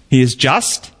 He is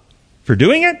just for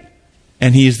doing it,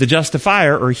 and he is the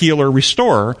justifier or healer,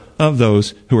 restorer of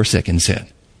those who are sick in sin.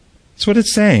 That's what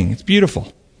it's saying. It's beautiful.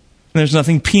 And there's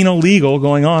nothing penal legal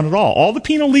going on at all. All the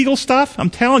penal legal stuff, I'm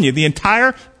telling you, the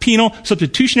entire penal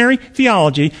substitutionary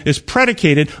theology is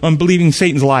predicated on believing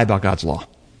Satan's lie about God's law.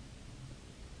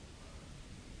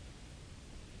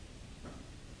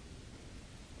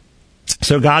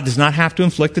 So God does not have to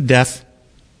inflict a death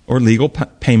or legal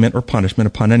payment or punishment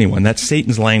upon anyone. That's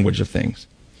Satan's language of things.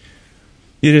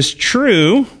 It is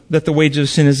true that the wages of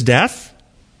sin is death.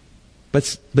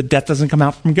 But death doesn't come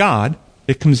out from God.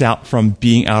 It comes out from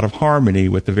being out of harmony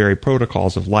with the very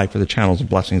protocols of life or the channels of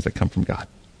blessings that come from God.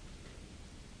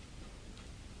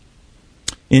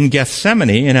 In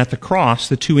Gethsemane and at the cross,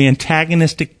 the two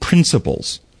antagonistic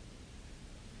principles,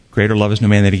 greater love is no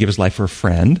man that he give his life for a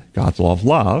friend, God's law of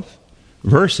love,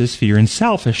 versus fear and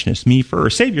selfishness, me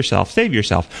first, save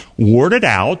yourself, warded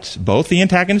out, both the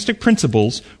antagonistic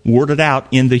principles, warded out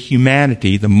in the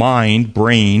humanity, the mind,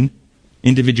 brain,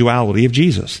 individuality of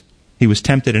Jesus. He was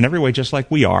tempted in every way just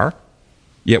like we are,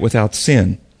 yet without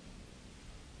sin.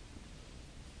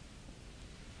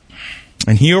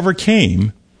 And he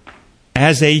overcame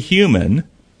as a human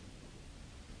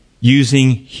using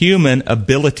human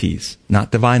abilities,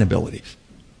 not divine abilities.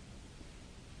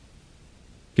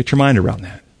 Get your mind around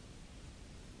that.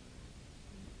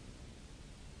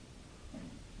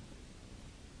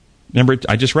 Remember,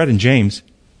 I just read in James,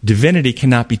 divinity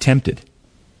cannot be tempted.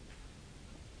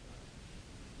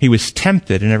 He was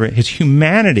tempted, and his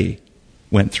humanity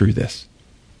went through this.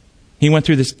 He went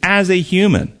through this as a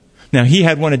human. Now, he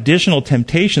had one additional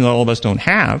temptation that all of us don't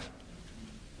have,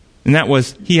 and that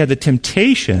was he had the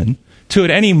temptation to,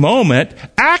 at any moment,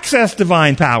 access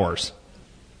divine powers.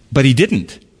 But he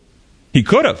didn't. He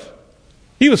could have.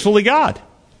 He was fully God.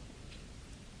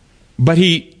 But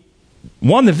he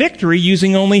won the victory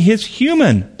using only his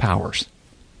human powers.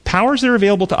 Powers that are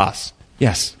available to us.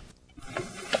 Yes?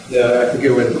 Yeah, I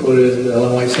forget where the quote is.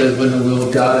 Ellen White says, when the will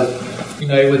of God is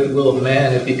united with the will of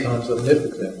man, it becomes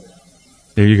omnipotent.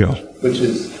 There you go. Which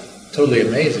is totally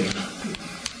amazing.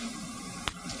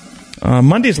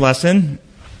 Monday's lesson,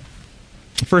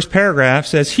 the first paragraph,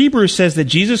 says, Hebrews says that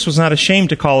Jesus was not ashamed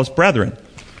to call us brethren.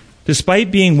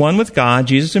 Despite being one with God,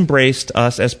 Jesus embraced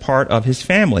us as part of his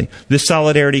family. This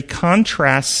solidarity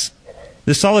contrasts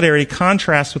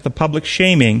with the public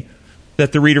shaming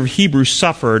that the reader of Hebrews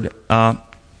suffered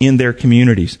in their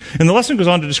communities. And the lesson goes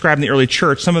on to describe in the early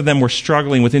church, some of them were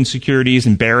struggling with insecurities,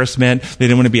 embarrassment. They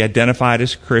didn't want to be identified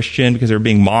as Christian because they were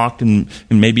being mocked and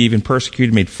maybe even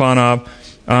persecuted, made fun of.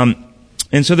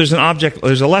 And so there's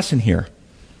a lesson here.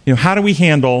 How do we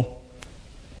handle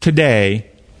today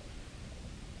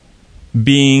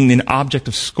being an object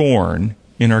of scorn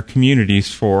in our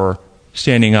communities for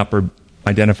standing up or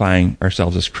identifying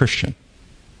ourselves as Christian?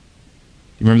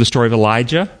 You remember the story of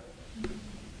Elijah?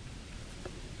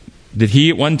 Did he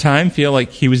at one time feel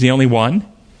like he was the only one?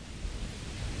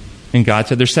 And God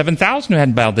said there's 7,000 who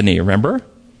hadn't bowed the knee, remember?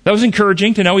 That was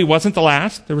encouraging to know he wasn't the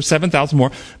last. There were 7,000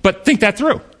 more. But think that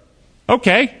through.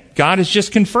 Okay, God has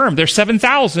just confirmed there's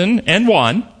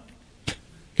 7,001,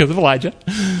 because of Elijah,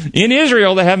 in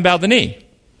Israel that haven't bowed the knee.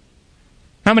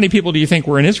 How many people do you think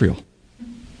were in Israel?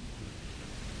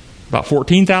 About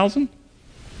 14,000?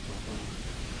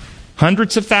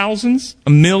 Hundreds of thousands?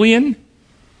 1 million?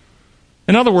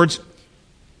 In other words,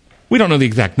 we don't know the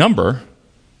exact number,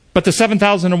 but the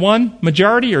 7,001,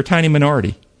 majority or tiny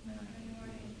minority?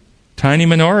 Tiny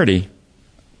minority.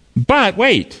 But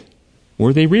wait,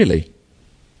 were they really?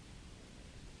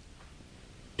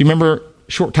 Do you remember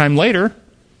a short time later,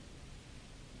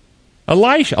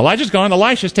 Elijah's gone,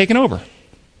 Elisha's taken over.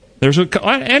 There's an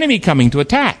enemy coming to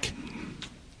attack.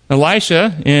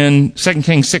 Elisha in 2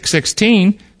 Kings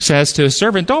 6:16 says to his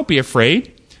servant, don't be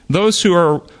afraid. Those who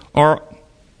are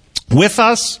with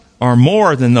us are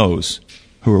more than those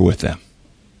who are with them.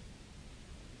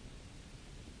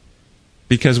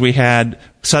 Because we had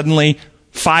suddenly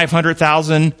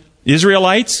 500,000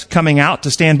 Israelites coming out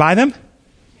to stand by them.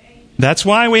 That's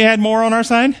why we had more on our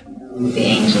side? The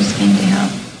angels came to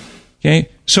help. Okay,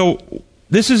 so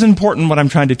this is important what I'm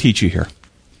trying to teach you here.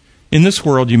 In this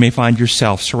world, you may find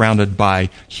yourself surrounded by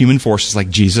human forces like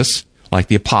Jesus, like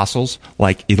the apostles,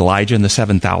 like Elijah and the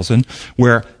 7,000,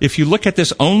 where if you look at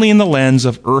this only in the lens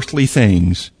of earthly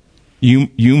things,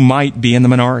 you might be in the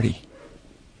minority.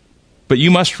 But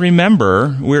you must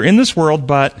remember, we're in this world,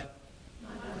 but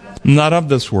not of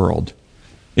this world.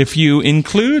 If you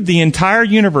include the entire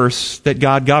universe that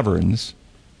God governs,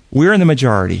 we're in the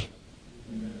majority.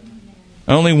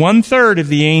 Only 1/3 of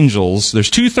the angels, there's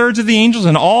 2/3 of the angels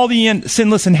and all the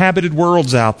sinless inhabited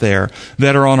worlds out there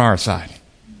that are on our side.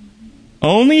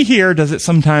 Only here does it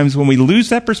sometimes, when we lose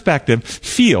that perspective,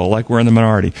 feel like we're in the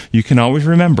minority. You can always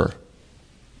remember,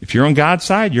 if you're on God's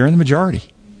side, you're in the majority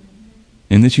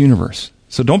in this universe.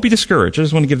 So don't be discouraged. I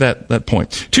just want to give that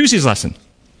point. Tuesday's lesson.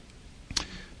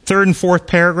 3rd and 4th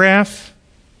paragraph.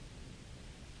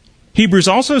 Hebrews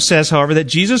also says, however, that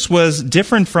Jesus was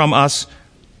different from us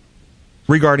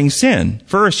regarding sin.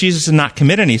 First, Jesus did not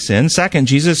commit any sin. Second,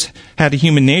 Jesus had a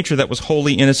human nature that was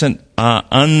wholly innocent,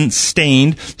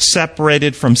 unstained,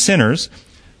 separated from sinners.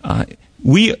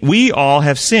 We all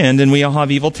have sinned and we all have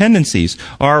evil tendencies.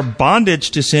 Our bondage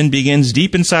to sin begins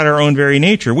deep inside our own very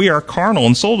nature. We are carnal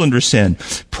and sold under sin.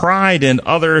 Pride and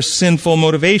other sinful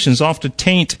motivations often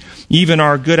taint even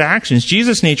our good actions.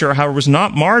 Jesus' nature, however, was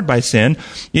not marred by sin.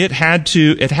 It had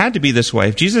to be this way.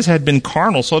 If Jesus had been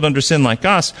carnal, sold under sin like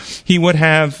us, he would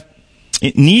have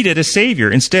needed a Savior.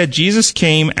 Instead, Jesus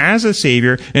came as a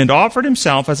Savior and offered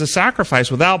himself as a sacrifice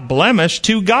without blemish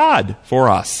to God for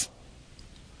us.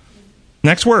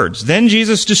 Next words. Then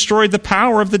Jesus destroyed the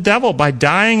power of the devil by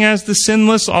dying as the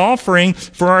sinless offering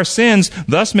for our sins,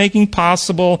 thus making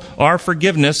possible our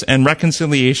forgiveness and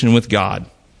reconciliation with God.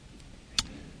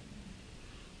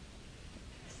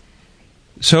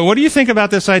 So what do you think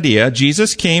about this idea?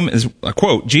 Jesus came as,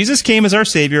 quote, Jesus came as our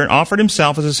Savior and offered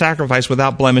himself as a sacrifice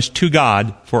without blemish to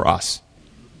God for us.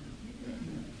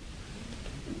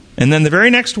 And then the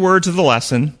very next words of the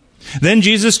lesson, then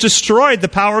Jesus destroyed the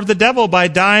power of the devil by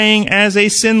dying as a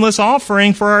sinless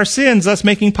offering for our sins, thus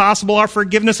making possible our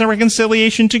forgiveness and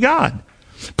reconciliation to God.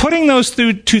 Putting those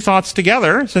two thoughts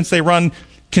together, since they run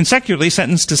consecutively,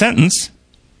 sentence to sentence,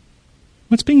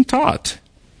 what's being taught?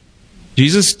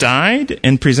 Jesus died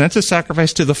and presents a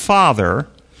sacrifice to the Father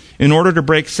in order to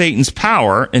break Satan's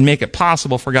power and make it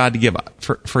possible for God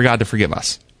to forgive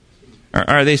us.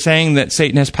 Are they saying that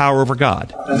Satan has power over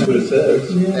God? That's what it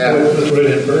says. Yeah. That's what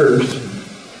it infers.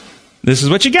 This is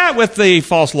what you get with the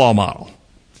false law model.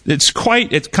 It's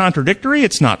contradictory.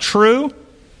 It's not true.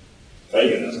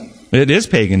 Paganism. It is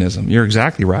paganism. You're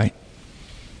exactly right.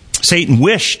 Satan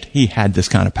wished he had this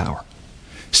kind of power.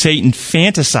 Satan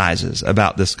fantasizes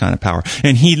about this kind of power.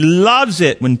 And he loves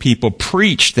it when people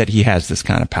preach that he has this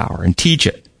kind of power and teach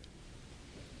it.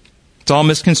 It's all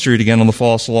misconstrued again on the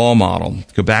false law model.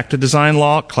 Go back to design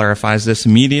law. It clarifies this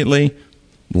immediately.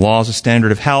 The law is a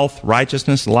standard of health,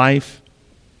 righteousness, life.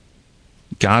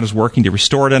 God is working to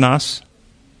restore it in us.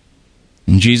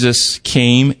 And Jesus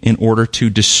came in order to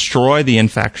destroy the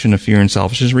infection of fear and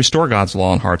selfishness, restore God's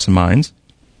law in hearts and minds.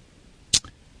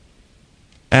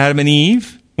 Adam and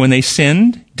Eve, when they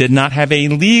sinned, did not have a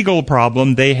legal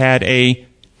problem. They had a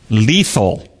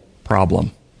lethal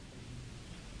problem.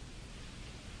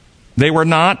 They were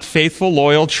not faithful,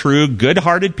 loyal, true,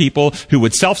 good-hearted people who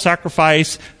would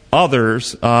self-sacrifice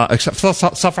others,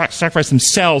 self-sacrifice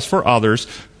themselves for others,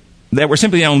 that were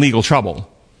simply in legal trouble.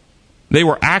 They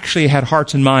were actually had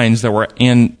hearts and minds that were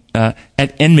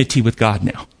at enmity with God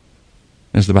now,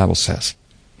 as the Bible says.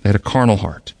 They had a carnal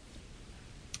heart.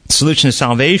 The solution to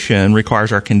salvation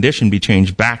requires our condition be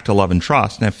changed back to love and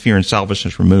trust and have fear and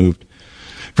selfishness removed.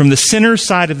 From the sinner's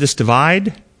side of this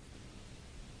divide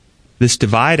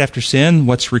after sin,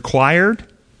 what's required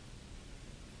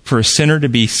for a sinner to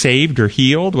be saved or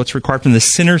healed, what's required from the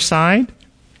sinner's side?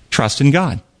 Trust in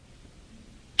God.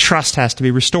 Trust has to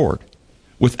be restored.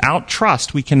 Without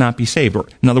trust, we cannot be saved.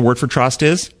 Another word for trust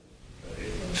is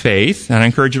faith. And I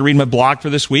encourage you to read my blog for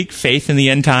this week, Faith in the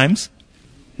End Times.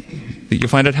 You'll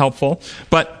find it helpful.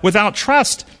 But without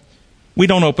trust, we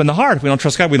don't open the heart. If we don't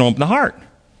trust God, we don't open the heart.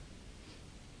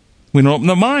 We don't open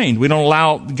the mind. We don't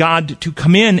allow God to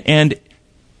come in and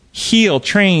heal,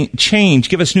 train, change,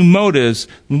 give us new motives,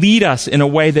 lead us in a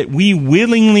way that we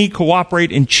willingly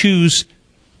cooperate and choose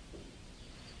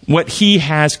what He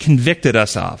has convicted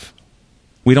us of.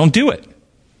 We don't do it.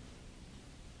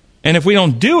 And if we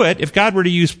don't do it, if God were to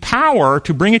use power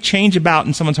to bring a change about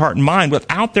in someone's heart and mind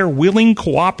without their willing,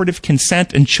 cooperative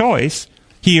consent and choice,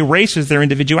 He erases their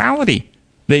individuality.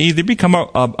 They either become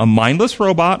a mindless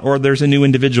robot or there's a new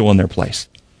individual in their place.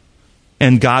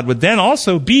 And God would then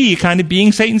also be kind of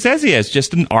being Satan says He is,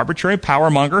 just an arbitrary power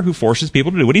monger who forces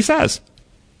people to do what he says.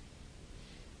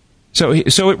 So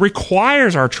it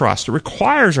requires our trust. It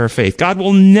requires our faith. God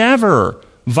will never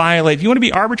violate. If you want to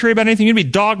be arbitrary about anything, you want to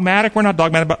be dogmatic. We're not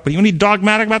dogmatic about, but you want to be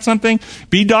dogmatic about something?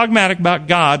 Be dogmatic about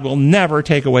God will never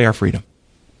take away our freedom.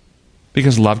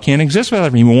 Because love can't exist without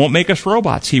Him. He won't make us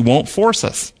robots. He won't force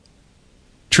us.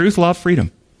 Truth, love,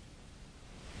 freedom.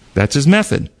 That's His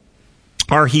method.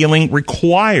 Our healing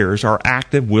requires our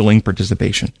active, willing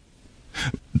participation.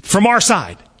 From our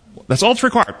side. That's all that's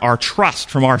required. Our trust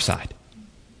from our side.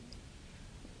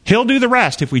 He'll do the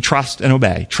rest if we trust and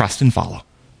obey, trust and follow,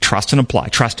 trust and apply,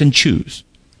 trust and choose.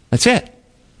 That's it.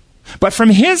 But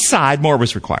from His side, more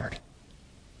was required.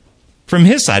 From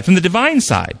His side, from the divine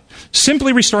side,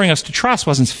 simply restoring us to trust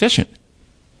wasn't sufficient.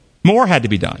 More had to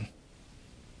be done.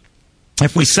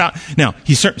 Now,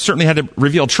 He certainly had to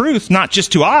reveal truth, not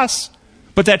just to us,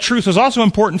 but that truth was also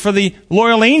important for the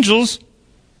loyal angels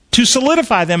to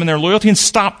solidify them in their loyalty and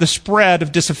stop the spread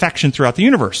of disaffection throughout the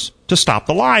universe, to stop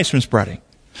the lies from spreading.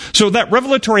 So that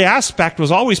revelatory aspect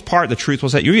was always part, the truth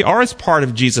was that you are as part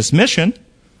of Jesus' mission.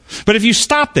 But if you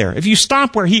stop there, if you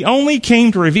stop where He only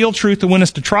came to reveal truth to win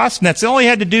us to trust, and that's all He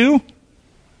had to do,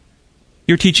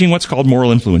 you're teaching what's called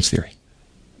moral influence theory.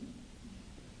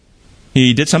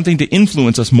 He did something to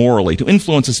influence us morally, to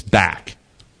influence us back.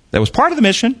 That was part of the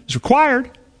mission. It was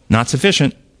required, not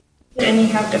sufficient. Didn't He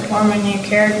have to form a new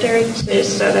character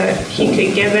so that He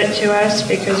could give it to us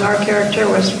because our character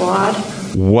was flawed?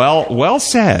 Well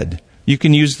said. You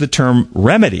can use the term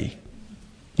remedy.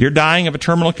 You're dying of a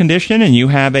terminal condition and you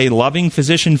have a loving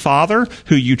physician father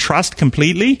who you trust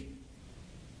completely,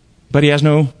 but He has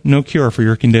no cure for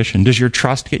your condition. Does your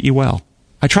trust get you well?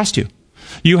 I trust you.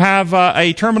 You have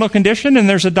a terminal condition and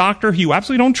there's a doctor who you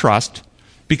absolutely don't trust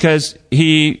because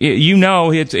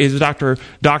it's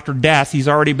Dr. Death. He's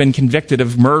already been convicted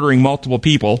of murdering multiple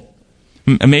people.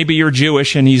 Maybe you're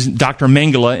Jewish and he's Dr.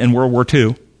 Mengele in World War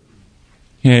II.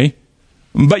 Okay?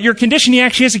 But your condition He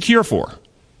actually has a cure for.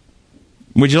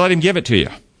 Would you let Him give it to you?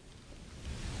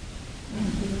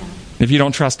 If you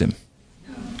don't trust Him.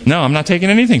 No, I'm not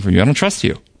taking anything from you. I don't trust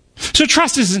you. So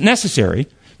trust isn't necessary,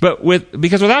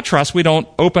 because without trust, we don't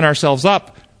open ourselves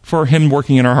up for Him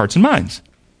working in our hearts and minds.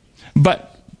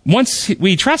 But once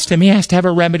we trust Him, He has to have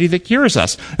a remedy that cures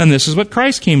us. And this is what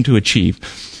Christ came to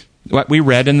achieve. What we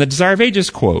read in the Desire of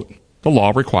Ages quote. the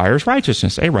law requires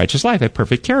righteousness, a righteous life, a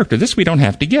perfect character. This we don't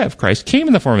have to give. Christ came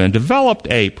in the form of man, developed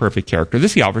a perfect character.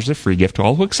 This he offers a free gift to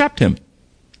all who accept him.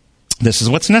 This is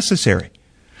what's necessary.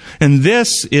 And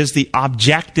this is the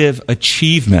objective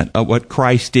achievement of what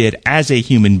Christ did as a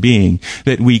human being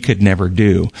that we could never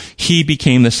do. He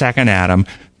became the second Adam,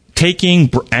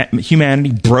 taking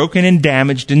humanity broken and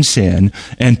damaged in sin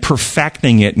and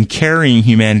perfecting it and carrying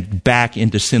humanity back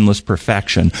into sinless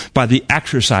perfection by the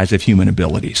exercise of human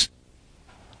abilities.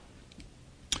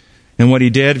 And what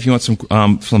he did, if you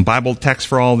want some Bible text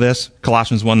for all this,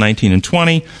 Colossians 1:19 and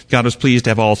 20, God was pleased to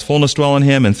have all his fullness dwell in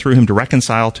him and through him to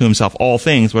reconcile to himself all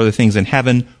things, whether things in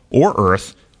heaven or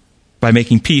earth, by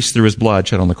making peace through his blood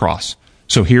shed on the cross.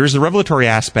 So here's the revelatory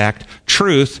aspect,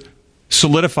 truth,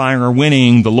 solidifying or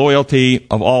winning the loyalty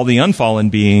of all the unfallen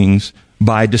beings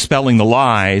by dispelling the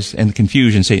lies and the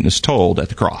confusion Satan has told at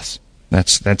the cross.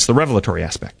 That's the revelatory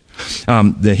aspect.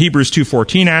 The Hebrews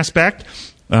 2:14 aspect,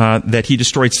 that he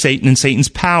destroyed Satan and Satan's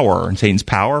power. And Satan's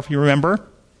power, if you remember,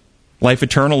 life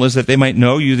eternal is that they might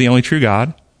know you, the only true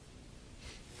God.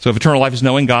 So if eternal life is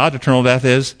knowing God, eternal death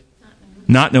is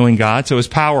not knowing God. So his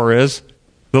power is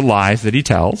the lies that he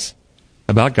tells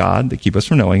about God that keep us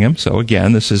from knowing him. So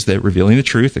again, this is the revealing the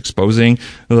truth, exposing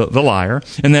the liar.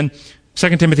 And then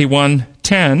 2 Timothy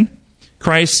 1:10,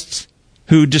 Christ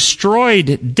who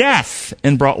destroyed death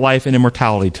and brought life and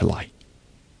immortality to light.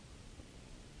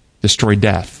 Destroy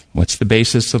death. What's the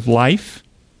basis of life?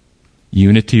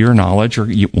 Unity or knowledge or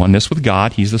oneness with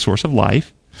God. He's the source of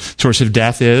life. Source of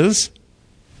death is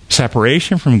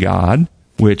separation from God,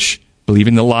 which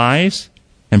believing the lies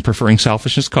and preferring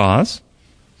selfishness cause.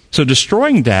 So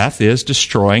destroying death is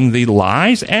destroying the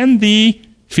lies and the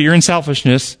fear and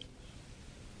selfishness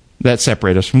that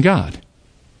separate us from God.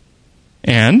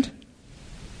 And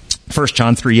 1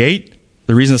 John 3:8,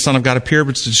 the reason the Son of God appeared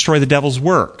was to destroy the devil's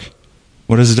work.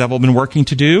 What has the devil been working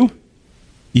to do?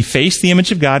 Efface the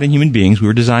image of God in human beings. We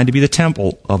were designed to be the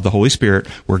temple of the Holy Spirit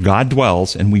where God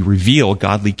dwells, and we reveal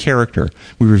godly character.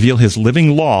 We reveal his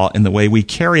living law in the way we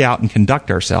carry out and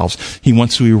conduct ourselves. He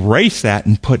wants to erase that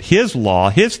and put his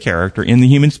law, his character, in the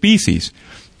human species.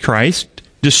 Christ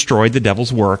destroyed the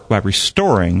devil's work by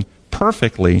restoring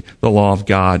perfectly the law of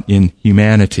God in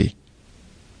humanity.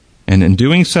 And in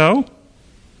doing so,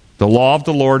 the law of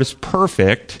the Lord is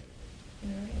perfect,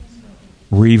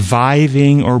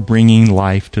 reviving or bringing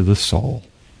life to the soul.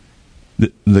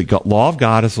 The law of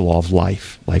God is the law of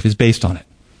life. Life is based on it.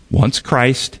 Once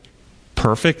Christ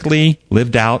perfectly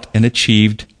lived out and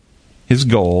achieved his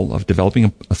goal of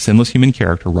developing a sinless human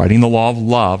character, writing the law of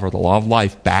love or the law of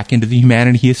life back into the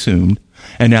humanity he assumed,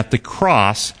 and at the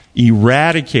cross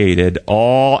eradicated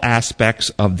all aspects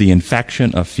of the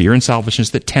infection of fear and selfishness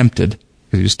that tempted,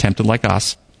 because he was tempted like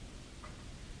us,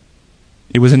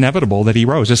 it was inevitable that he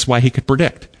rose. This is why he could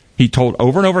predict. He told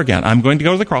over and over again, I'm going to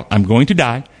go to the cross, I'm going to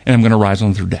die, and I'm going to rise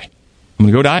on the third day. I'm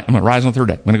going to go die, I'm going to rise on the third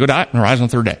day. I'm going to go die, I'm going to rise on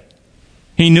the third day.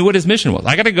 He knew what his mission was.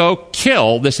 I got to go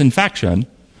kill this infection,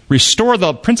 restore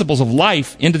the principles of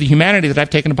life into the humanity that I've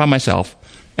taken upon myself,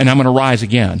 and I'm going to rise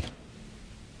again.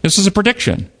 This is a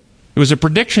prediction. It was a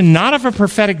prediction not of a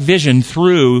prophetic vision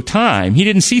through time. He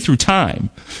didn't see through time.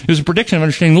 It was a prediction of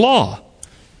understanding law.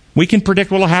 We can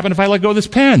predict what will happen if I let go of this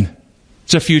pen.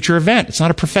 It's a future event. It's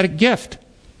not a prophetic gift.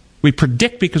 We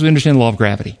predict because we understand the law of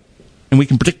gravity. And we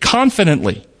can predict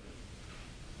confidently.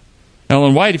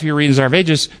 Ellen White, if you read in Desire of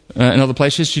Ages and other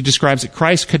places, she describes that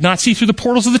Christ could not see through the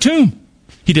portals of the tomb.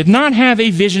 He did not have a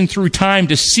vision through time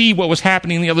to see what was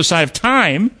happening on the other side of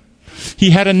time. He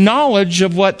had a knowledge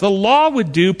of what the law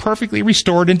would do, perfectly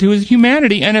restored into his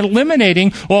humanity and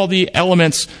eliminating all the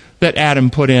elements that Adam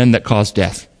put in that caused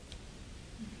death.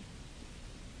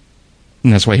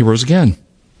 And that's why he rose again.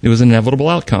 It was an inevitable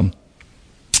outcome.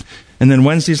 And then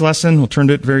Wednesday's lesson, we'll turn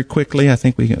to it very quickly.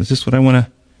 Is this what I want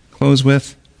to close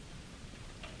with?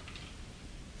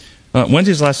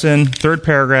 Wednesday's lesson, third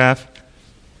paragraph,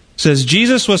 says,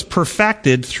 Jesus was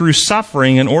perfected through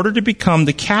suffering in order to become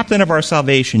the captain of our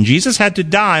salvation. Jesus had to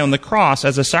die on the cross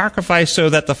as a sacrifice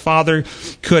so that the Father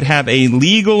could have a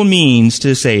legal means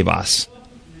to save us.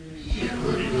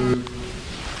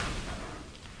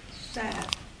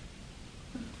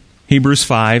 Hebrews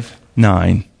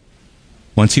 5:9.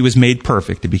 Once he was made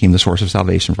perfect, it became the source of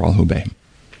salvation for all who obey him.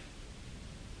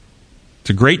 It's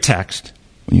a great text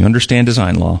when you understand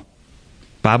design law.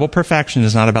 Bible perfection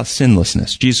is not about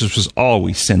sinlessness. Jesus was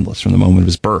always sinless from the moment of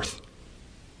his birth.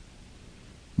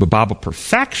 But Bible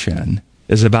perfection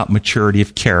is about maturity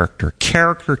of character.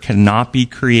 Character cannot be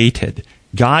created.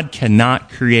 God cannot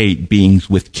create beings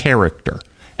with character.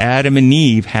 Adam and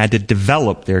Eve had to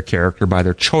develop their character by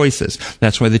their choices.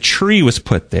 That's why the tree was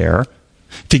put there,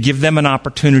 to give them an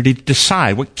opportunity to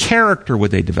decide. What character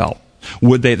would they develop?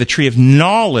 Would they, the tree of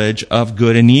knowledge of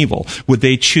good and evil? Would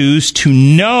they choose to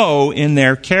know in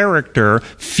their character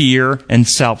fear and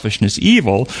selfishness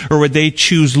evil? Or would they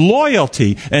choose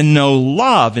loyalty and know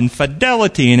love and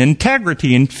fidelity and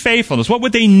integrity and faithfulness? What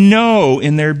would they know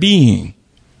in their being?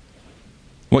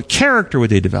 What character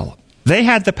would they develop? They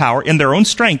had the power in their own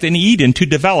strength in Eden to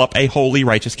develop a holy,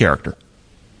 righteous character.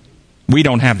 We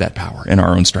don't have that power in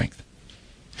our own strength.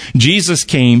 Jesus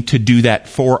came to do that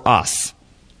for us.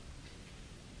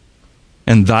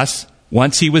 And thus,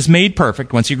 once he was made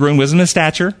perfect, once he grew in wisdom and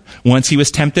stature, once he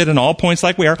was tempted in all points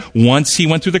like we are, once he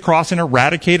went through the cross and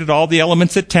eradicated all the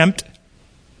elements that tempt,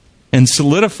 and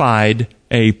solidified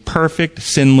a perfect,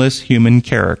 sinless human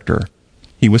character,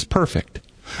 he was perfect.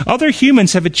 Other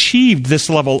humans have achieved this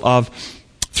level of,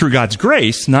 through God's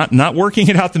grace, not working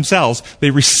it out themselves,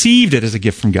 they received it as a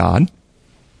gift from God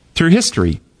through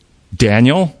history.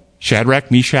 Daniel,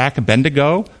 Shadrach, Meshach,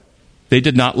 Abednego, they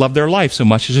did not love their life so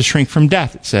much as to shrink from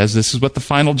death. It says this is what the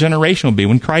final generation will be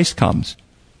when Christ comes.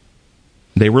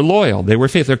 They were loyal. They were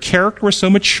faithful. Their character was so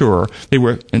mature. They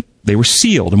were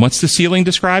sealed. And what's the sealing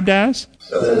described as?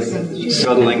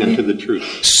 Settling into the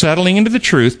truth. Settling into the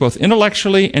truth, both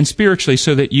intellectually and spiritually,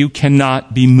 so that you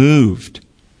cannot be moved.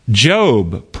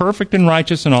 Job, perfect and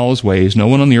righteous in all his ways, no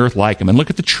one on the earth like him. And look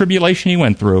at the tribulation he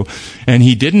went through. And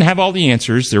he didn't have all the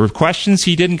answers. There were questions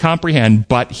he didn't comprehend,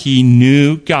 but he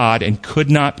knew God and could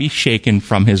not be shaken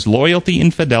from his loyalty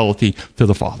and fidelity to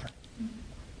the Father.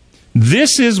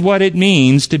 This is what it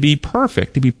means to be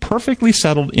perfect, to be perfectly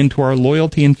settled into our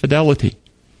loyalty and fidelity.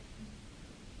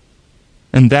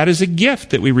 And that is a gift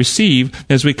that we receive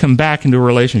as we come back into a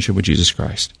relationship with Jesus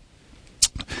Christ.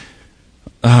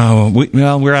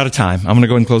 We're out of time. I'm going to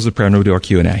go ahead and close the prayer and we'll do our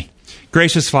Q&A.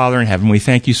 Gracious Father in heaven, we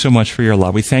thank you so much for your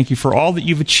love. We thank you for all that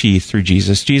you've achieved through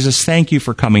Jesus. Jesus, thank you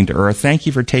for coming to earth. Thank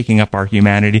you for taking up our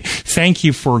humanity. Thank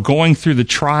you for going through the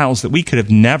trials that we could have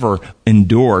never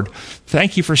endured.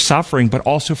 Thank you for suffering, but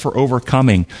also for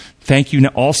overcoming. Thank you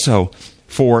also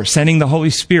for sending the Holy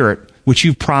Spirit, which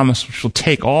you've promised, which will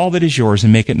take all that is yours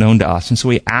and make it known to us. And so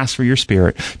we ask for your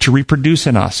Spirit to reproduce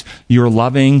in us your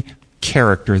loving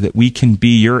character, that we can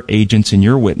be your agents and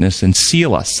your witness and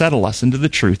seal us, settle us into the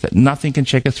truth, that nothing can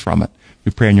shake us from it.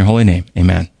 We pray in your holy name.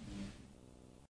 Amen.